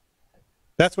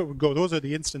 That's what would go. Those are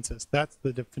the instances. That's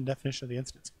the definition of the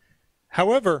instance.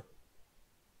 However,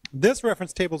 this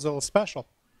reference table is a little special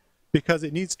because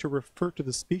it needs to refer to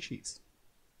the species.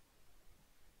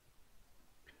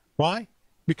 Why?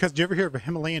 Because, did you ever hear of a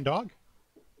Himalayan dog?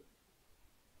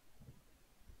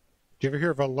 Did you ever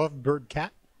hear of a lovebird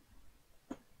cat?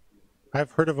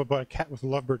 I've heard of about a cat with a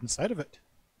lovebird inside of it.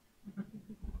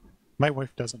 My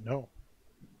wife doesn't know.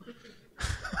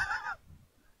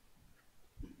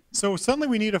 So suddenly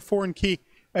we need a foreign key.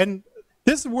 And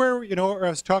this is where, I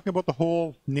was talking about the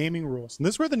whole naming rules. And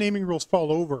this is where the naming rules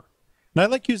fall over. And I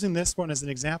like using this one as an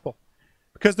example.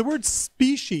 Because the word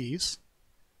species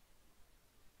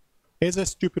is a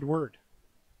stupid word.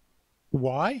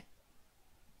 Why?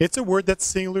 It's a word that's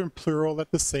singular and plural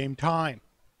at the same time.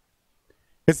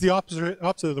 It's the opposite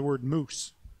of the word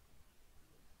moose.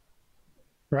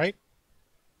 Right?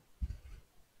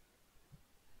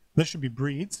 This should be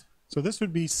breeds. So this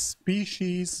would be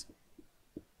species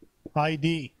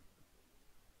ID,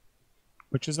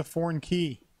 which is a foreign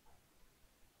key.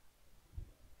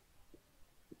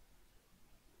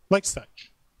 Like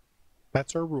such.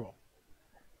 That's our rule.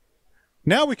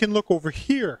 Now we can look over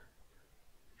here.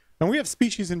 And we have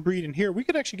species and breed in here. We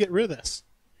could actually get rid of this.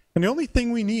 And the only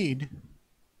thing we need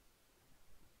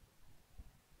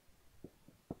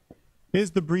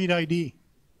is the breed ID.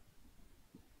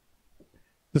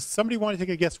 Does somebody want to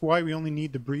take a guess why we only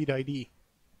need the breed ID?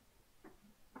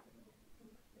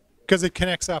 Because it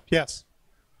connects up, yes.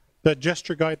 The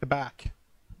gesture guy at the back.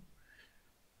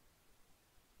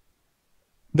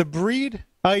 The breed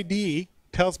ID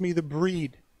tells me the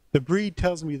breed. The breed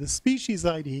tells me the species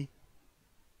ID,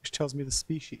 which tells me the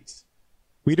species.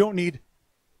 We don't need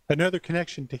another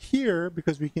connection to here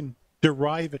because we can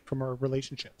derive it from our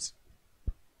relationships.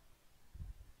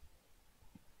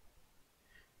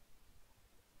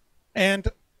 And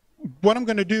what I'm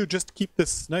going to do, just to keep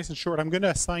this nice and short, I'm going to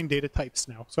assign data types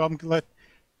now. So I'm going to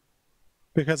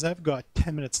because I've got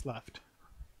 10 minutes left.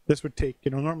 This would take,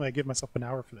 normally I give myself an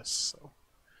hour for this.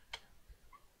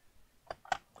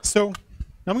 So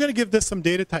I'm going to give this some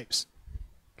data types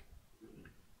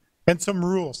and some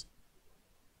rules.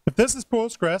 If this is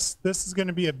Postgres, this is going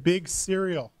to be a big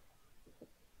serial.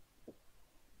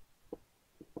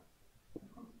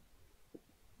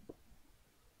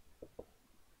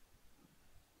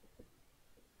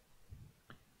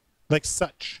 Like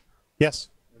such. Yes?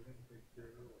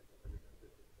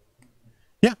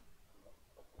 Yeah.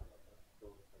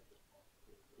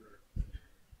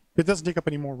 It doesn't take up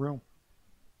any more room.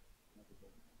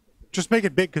 Just make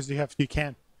it big because you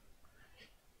can.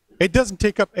 It doesn't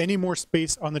take up any more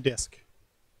space on the disk.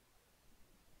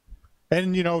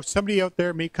 And somebody out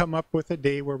there may come up with a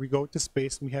day where we go to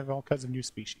space and we have all kinds of new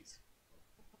species.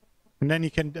 And then you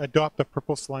can adopt a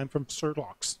purple slime from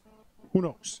Sherlock's. Who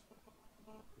knows?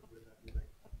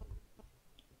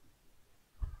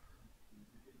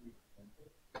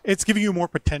 It's giving you more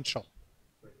potential.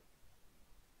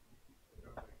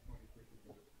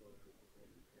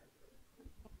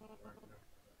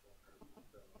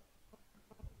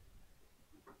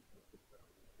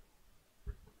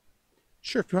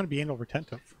 Sure, if you want to be anal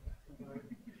retentive.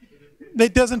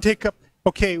 It doesn't take up,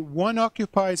 okay, one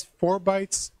occupies 4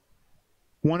 bytes,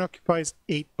 one occupies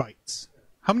 8 bytes.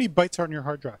 How many bytes are on your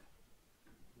hard drive?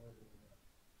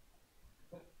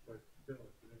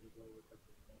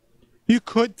 You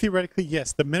could theoretically,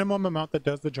 yes, the minimum amount that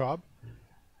does the job.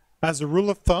 As a rule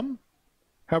of thumb,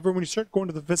 However, when you start going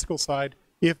to the physical side,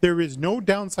 if there is no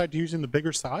downside to using the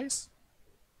bigger size,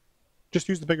 just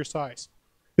use the bigger size,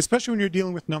 especially when you're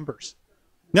dealing with numbers.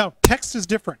 Now, text is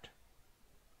different,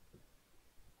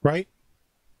 right?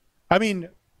 I mean,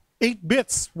 8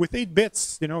 bits, with 8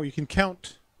 bits, you know, you can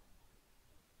count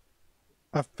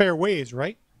a fair ways,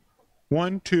 right?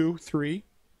 1, 2, 3,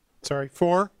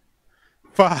 4,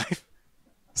 5,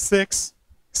 6,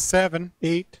 7,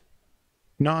 8,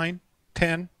 9,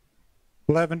 10,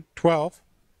 11, 12,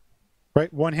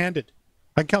 right? One-handed.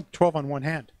 I can count 12 on one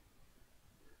hand.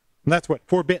 And that's what?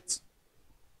 4 bits.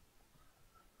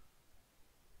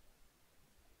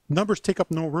 Numbers take up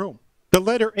no room. The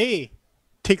letter A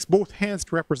takes both hands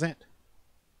to represent.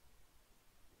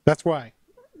 That's why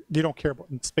you don't care about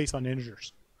space on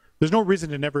integers. There's no reason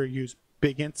to never use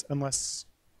big ints unless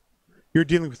you're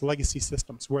dealing with legacy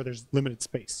systems where there's limited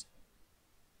space.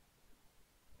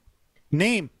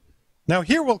 Name. Now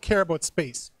here we'll care about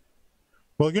space.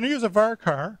 Well, you're going to use a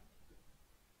varchar,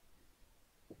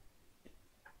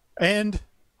 and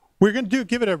we're going to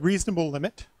give it a reasonable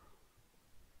limit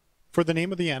for the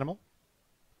name of the animal.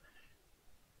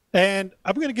 And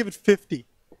I'm going to give it 50.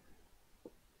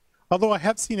 Although I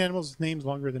have seen animals with names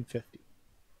longer than 50.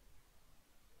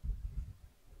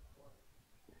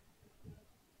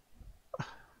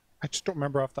 I just don't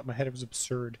remember off the top of my head. It was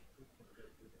absurd.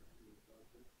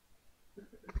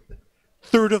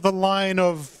 Third of the line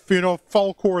of, you know,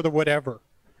 Falcor, the whatever.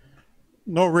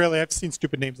 No, really, I've seen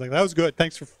stupid names like that. That was good.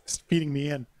 Thanks for feeding me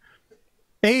in.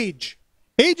 Age.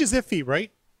 Age is iffy,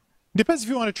 right? Depends if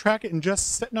you want to track it in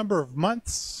just set number of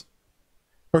months,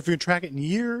 or if you can track it in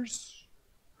years,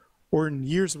 or in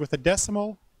years with a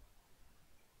decimal.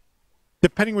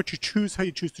 Depending what you choose, how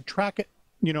you choose to track it,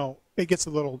 you know, it gets a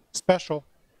little special.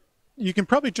 You can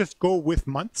probably just go with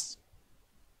months,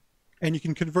 and you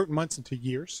can convert months into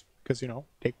years, because, you know,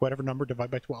 take whatever number,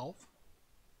 divide by 12.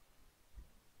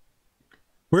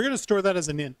 We're going to store that as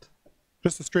an int,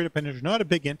 just a straight up integer, not a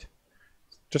big int,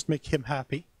 just make him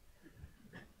happy.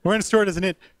 We're going to store it as an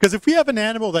int, because if we have an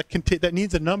animal that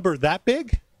needs a number that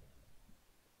big,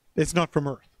 it's not from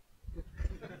Earth.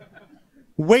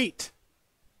 Weight.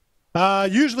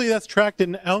 Usually that's tracked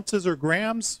in ounces or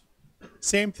grams.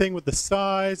 Same thing with the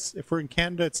size. If we're in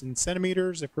Canada, it's in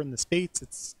centimeters. If we're in the States,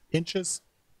 it's inches.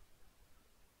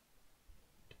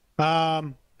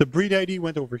 The breed ID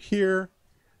went over here.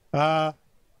 The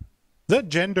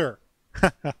gender.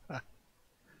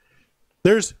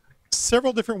 There's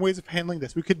several different ways of handling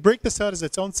this. We could break this out as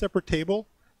its own separate table,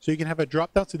 so you can have a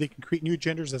drop down so they can create new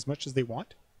genders as much as they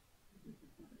want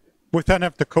without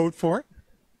having to code for it.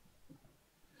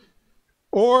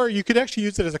 Or you could actually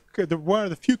use it as one of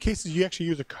the few cases you actually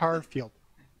use a car field.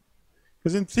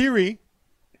 Because in theory,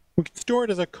 we could store it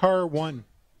as a car 1.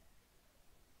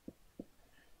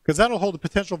 Because that'll hold the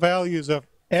potential values of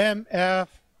M,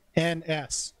 F, and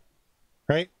S.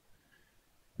 Right?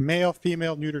 Male,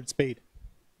 female, neutered, spayed.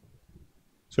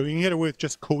 So you can get away with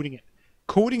just coding it.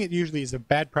 Coding it usually is a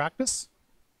bad practice.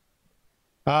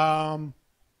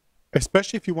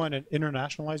 Especially if you want to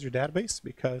internationalize your database,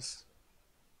 because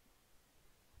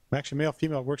actually male,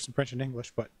 female works in French and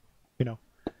English, but you know,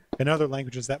 in other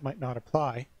languages that might not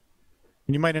apply.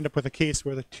 And you might end up with a case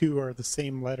where the two are the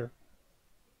same letter.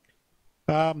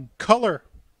 Color.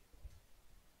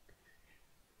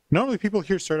 Normally people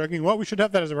here start arguing, well, we should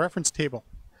have that as a reference table.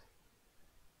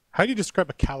 How do you describe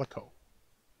a calico?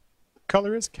 The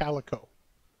color is calico,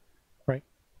 right?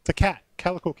 It's a cat,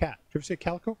 calico cat. Did you ever see a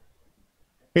calico?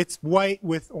 It's white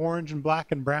with orange and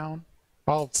black and brown,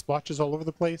 all splotches all over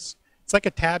the place. It's like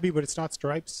a tabby, but it's not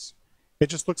stripes. It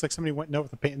just looks like somebody went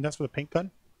with a paint, and that's with a paint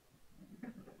gun.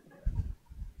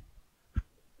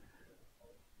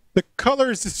 The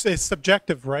color is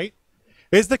subjective, right?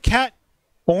 Is the cat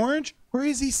orange, or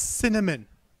is he cinnamon?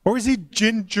 Or is he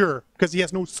ginger, because he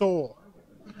has no soul?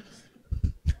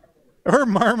 Or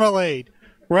marmalade,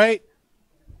 right?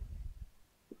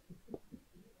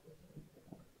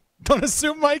 Don't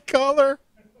assume my color.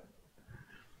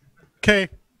 Okay,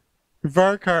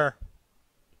 varchar.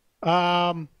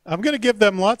 I'm going to give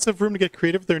them lots of room to get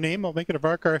creative with their name. I'll make it a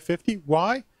varchar 50.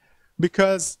 Why?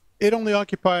 Because it only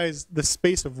occupies the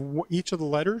space of each of the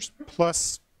letters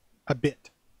plus a bit.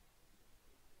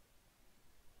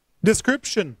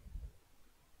 Description.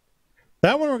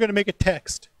 That one we're going to make a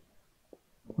text.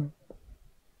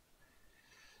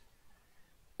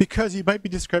 Because you might be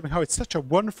describing how it's such a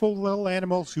wonderful little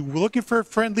animal who's looking for a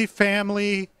friendly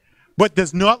family, but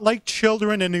does not like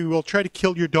children, and who will try to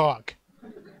kill your dog.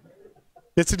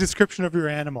 It's a description of your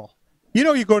animal. You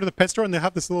know, you go to the pet store and they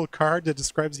have this little card that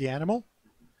describes the animal.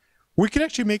 We can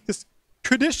actually make this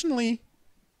traditionally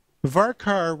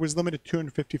varchar was limited to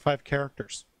 255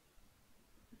 characters.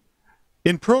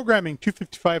 In programming,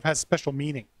 255 has special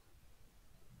meaning,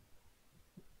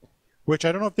 which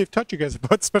I don't know if they've taught you guys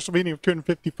about special meaning of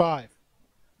 255.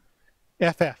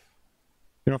 FF.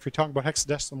 You know, if you're talking about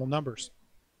hexadecimal numbers,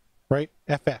 right?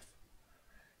 FF.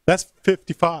 That's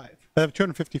 55.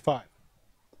 255.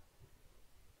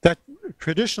 That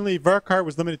traditionally varchar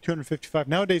was limited to 255.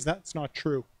 Nowadays, that's not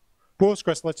true.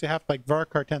 Postgres lets you have like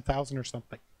varchar 10,000 or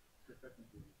something.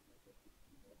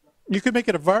 You could make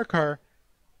it a varchar,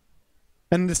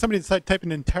 and somebody decided to type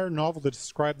an entire novel to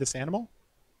describe this animal,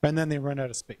 and then they run out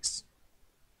of space.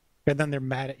 And then they're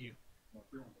mad at you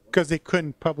because they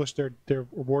couldn't publish their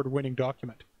award-winning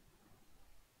document.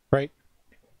 Right?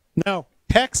 Now,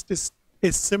 text is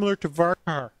similar to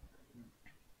varchar.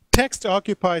 Text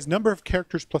occupies number of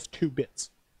characters plus 2 bits.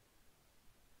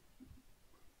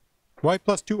 Why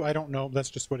plus 2? I don't know. That's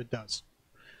just what it does.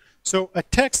 So a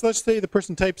text, let's say the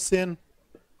person types in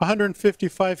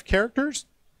 155 characters.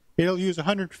 It'll use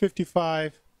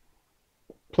 155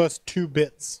 plus 2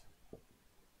 bits.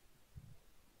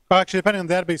 Well, actually, depending on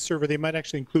the database server, they might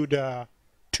actually include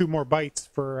 2 more bytes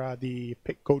for the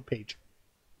code page.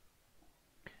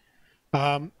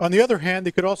 On the other hand,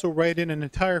 they could also write in an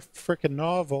entire frickin'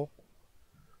 novel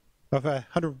of a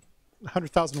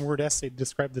 100,000 word essay to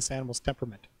describe this animal's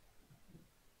temperament.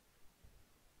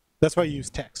 That's why you use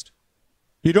text.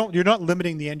 You're not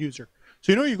limiting the end user.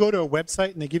 So you go to a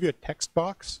website and they give you a text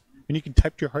box and you can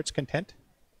type to your heart's content,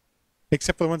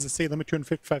 except for the ones that say limit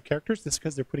 255 characters. This is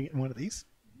because they're putting it in one of these.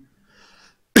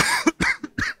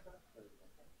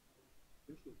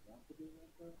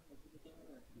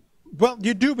 Well,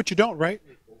 you do, but you don't, right?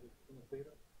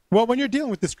 Well, when you're dealing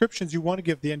with descriptions, you want to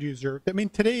give the end user. I mean,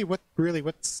 today,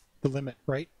 what's the limit,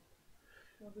 right?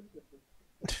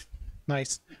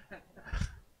 Nice.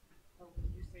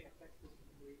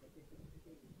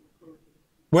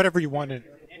 Whatever you want in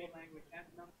it.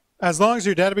 As long as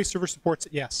your database server supports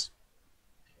it, yes.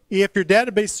 If your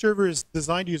database server is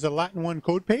designed to use a Latin 1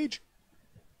 code page,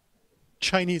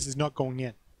 Chinese is not going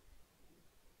in.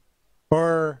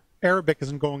 Or Arabic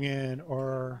isn't going in,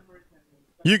 or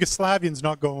Yugoslavian's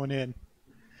not going in,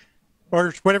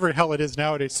 or whatever the hell it is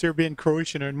nowadays, Serbian,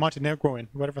 Croatian, or Montenegrin,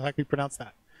 whatever the heck we pronounce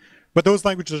that. But those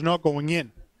languages are not going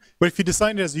in. But if you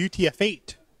design it as a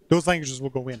UTF-8, those languages will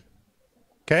go in.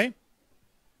 Okay?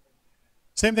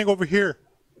 Same thing over here.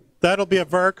 That'll be a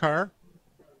varchar.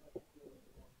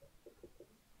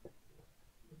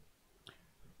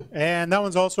 And that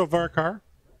one's also a varchar.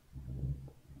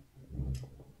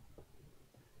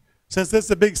 Since this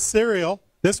is a big serial,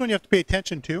 this one you have to pay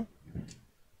attention to.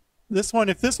 This one,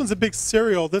 if this one's a big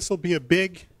serial, this will be a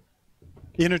big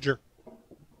integer.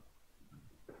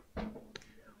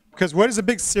 Because what is a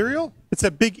big serial? It's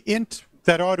a big int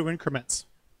that auto-increments.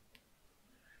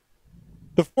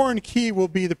 The foreign key will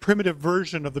be the primitive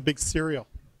version of the big serial.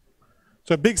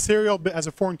 So a big serial as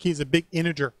a foreign key is a big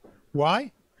integer.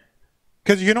 Why?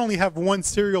 Because you can only have one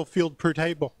serial field per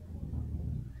table.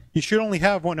 You should only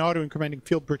have one auto-incrementing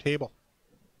field per table.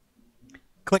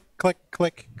 Click, click,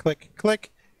 click, click,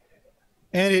 click.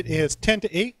 And it is 10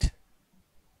 to 8.